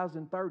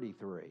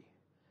 2033,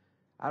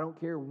 I don't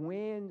care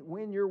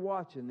when you're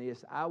watching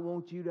this, I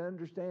want you to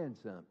understand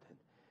something.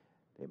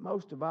 That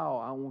most of all,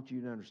 I want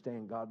you to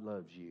understand God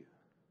loves you.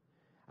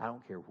 I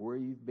don't care where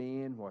you've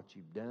been, what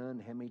you've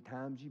done, how many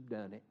times you've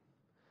done it.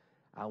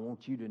 I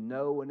want you to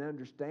know and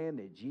understand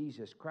that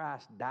Jesus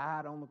Christ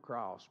died on the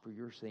cross for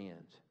your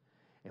sins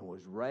and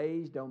was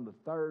raised on the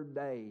third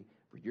day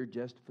for your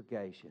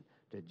justification,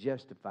 to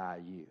justify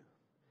you.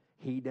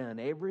 He done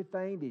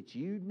everything that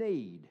you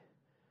need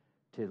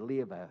to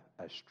live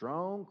a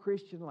strong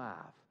Christian life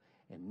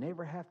and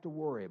never have to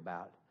worry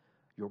about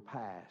your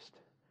past,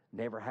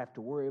 never have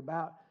to worry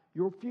about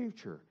your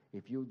future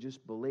if you'll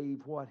just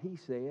believe what He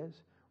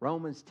says.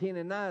 Romans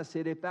 10:9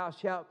 said, if thou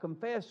shalt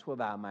confess with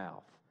thy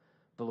mouth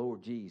the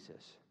Lord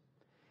Jesus,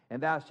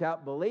 and thou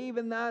shalt believe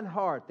in thine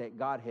heart that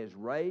God has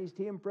raised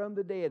Him from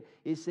the dead,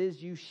 it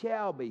says you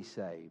shall be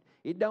saved.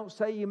 It don't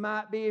say you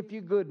might be if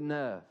you're good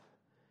enough.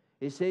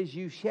 It says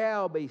you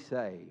shall be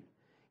saved.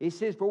 It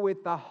says, for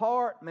with the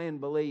heart man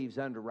believes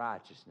unto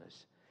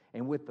righteousness,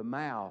 and with the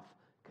mouth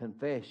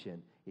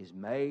confession is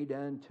made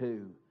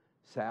unto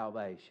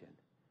salvation.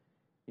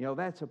 You know,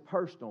 that's a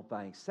personal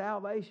thing.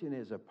 Salvation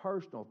is a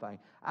personal thing.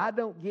 I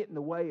don't get in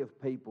the way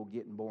of people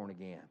getting born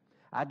again.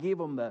 I give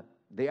them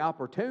the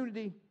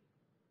opportunity,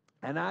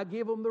 and I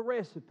give them the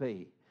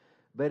recipe.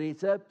 But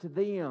it's up to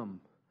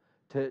them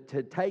to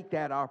take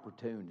that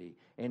opportunity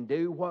and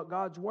do what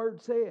God's Word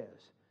says.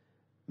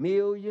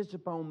 Millions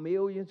upon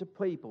millions of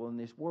people in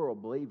this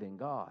world believe in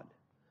God.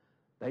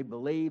 They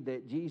believe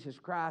that Jesus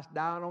Christ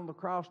died on the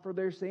cross for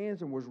their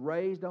sins and was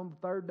raised on the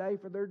third day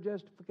for their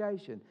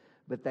justification.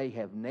 But they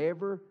have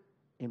never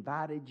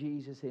invited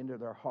Jesus into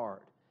their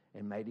heart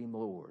and made Him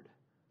Lord.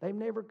 They've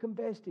never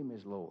confessed Him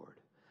as Lord.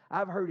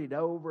 I've heard it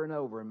over and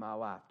over in my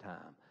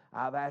lifetime.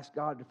 I've asked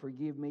God to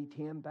forgive me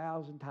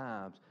 10,000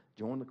 times.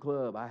 Join the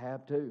club, I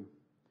have too.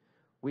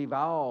 We've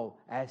all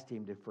asked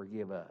Him to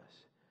forgive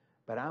us.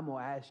 But I'm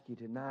going to ask you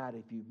tonight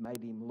if you've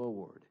made Him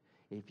Lord,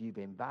 if you've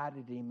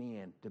invited Him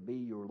in to be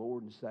your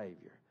Lord and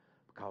Savior,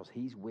 because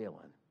He's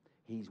willing.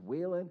 He's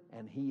willing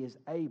and He is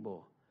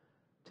able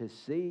to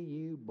see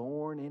you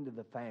born into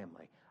the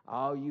family.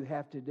 All you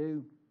have to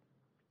do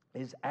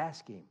is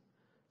ask Him.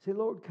 Say,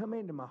 Lord, come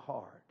into my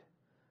heart.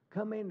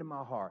 Come into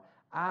my heart.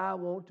 I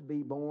want to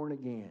be born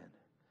again.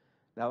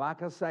 Now,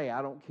 like I say,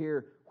 I don't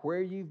care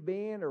where you've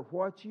been or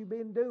what you've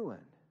been doing.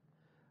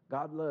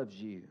 God loves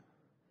you.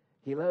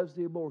 He loves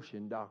the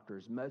abortion doctor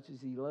as much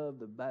as He loved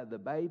the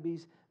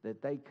babies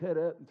that they cut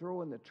up and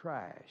throw in the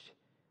trash.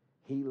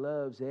 He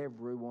loves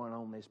everyone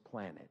on this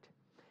planet.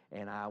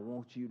 And I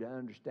want you to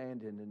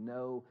understand and to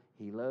know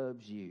He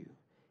loves you.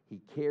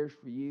 He cares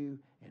for you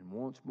and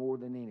wants more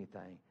than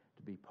anything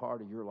to be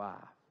part of your life.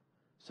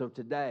 So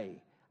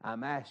today,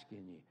 I'm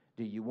asking you,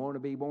 do you want to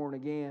be born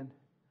again?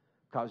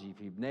 Because if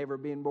you've never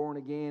been born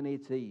again,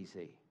 it's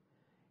easy.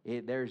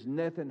 There's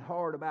nothing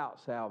hard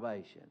about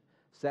salvation.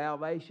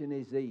 Salvation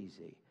is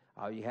easy.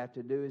 All you have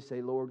to do is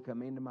say, Lord,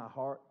 come into my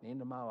heart,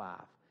 into my life,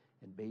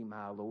 and be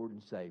my Lord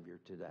and Savior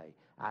today.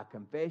 I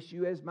confess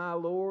you as my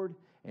Lord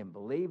and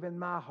believe in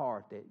my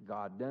heart that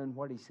God done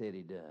what He said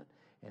He done.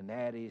 And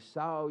that is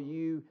saw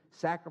you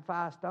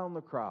sacrificed on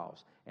the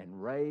cross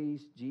and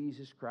raised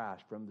Jesus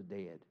Christ from the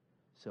dead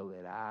so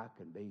that I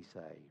can be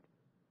saved.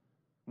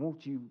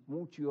 Won't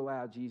you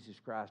allow Jesus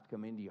Christ to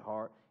come into your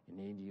heart and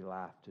into your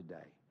life today?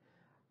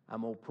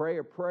 I'm going to pray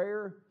a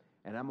prayer,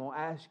 and I'm going to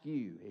ask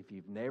you, if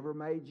you've never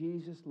made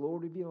Jesus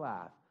Lord of your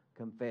life,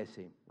 confess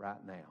Him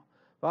right now.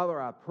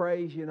 Father, I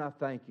praise you and I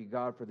thank you,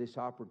 God, for this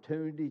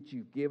opportunity that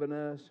you've given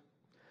us.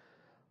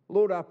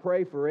 Lord, I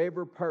pray for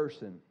every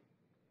person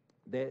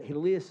that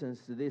listens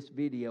to this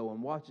video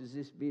and watches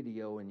this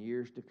video in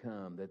years to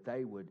come, that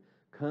they would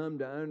come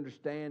to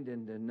understand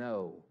and to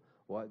know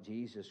what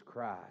Jesus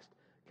Christ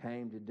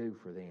came to do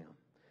for them.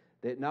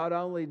 That not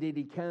only did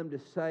He come to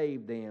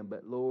save them,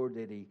 but Lord,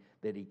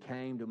 that He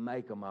came to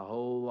make them a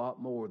whole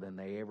lot more than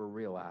they ever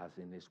realized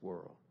in this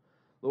world.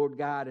 Lord,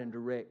 guide and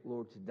direct,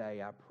 Lord,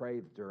 today. I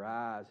pray that their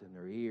eyes and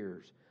their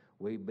ears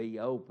will be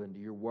open to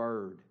your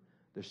word,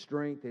 the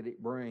strength that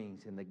it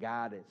brings and the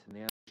guidance and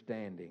the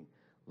understanding,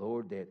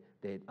 Lord,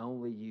 that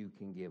only you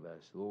can give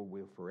us. Lord,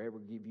 we'll forever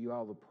give you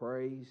all the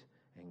praise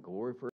and glory for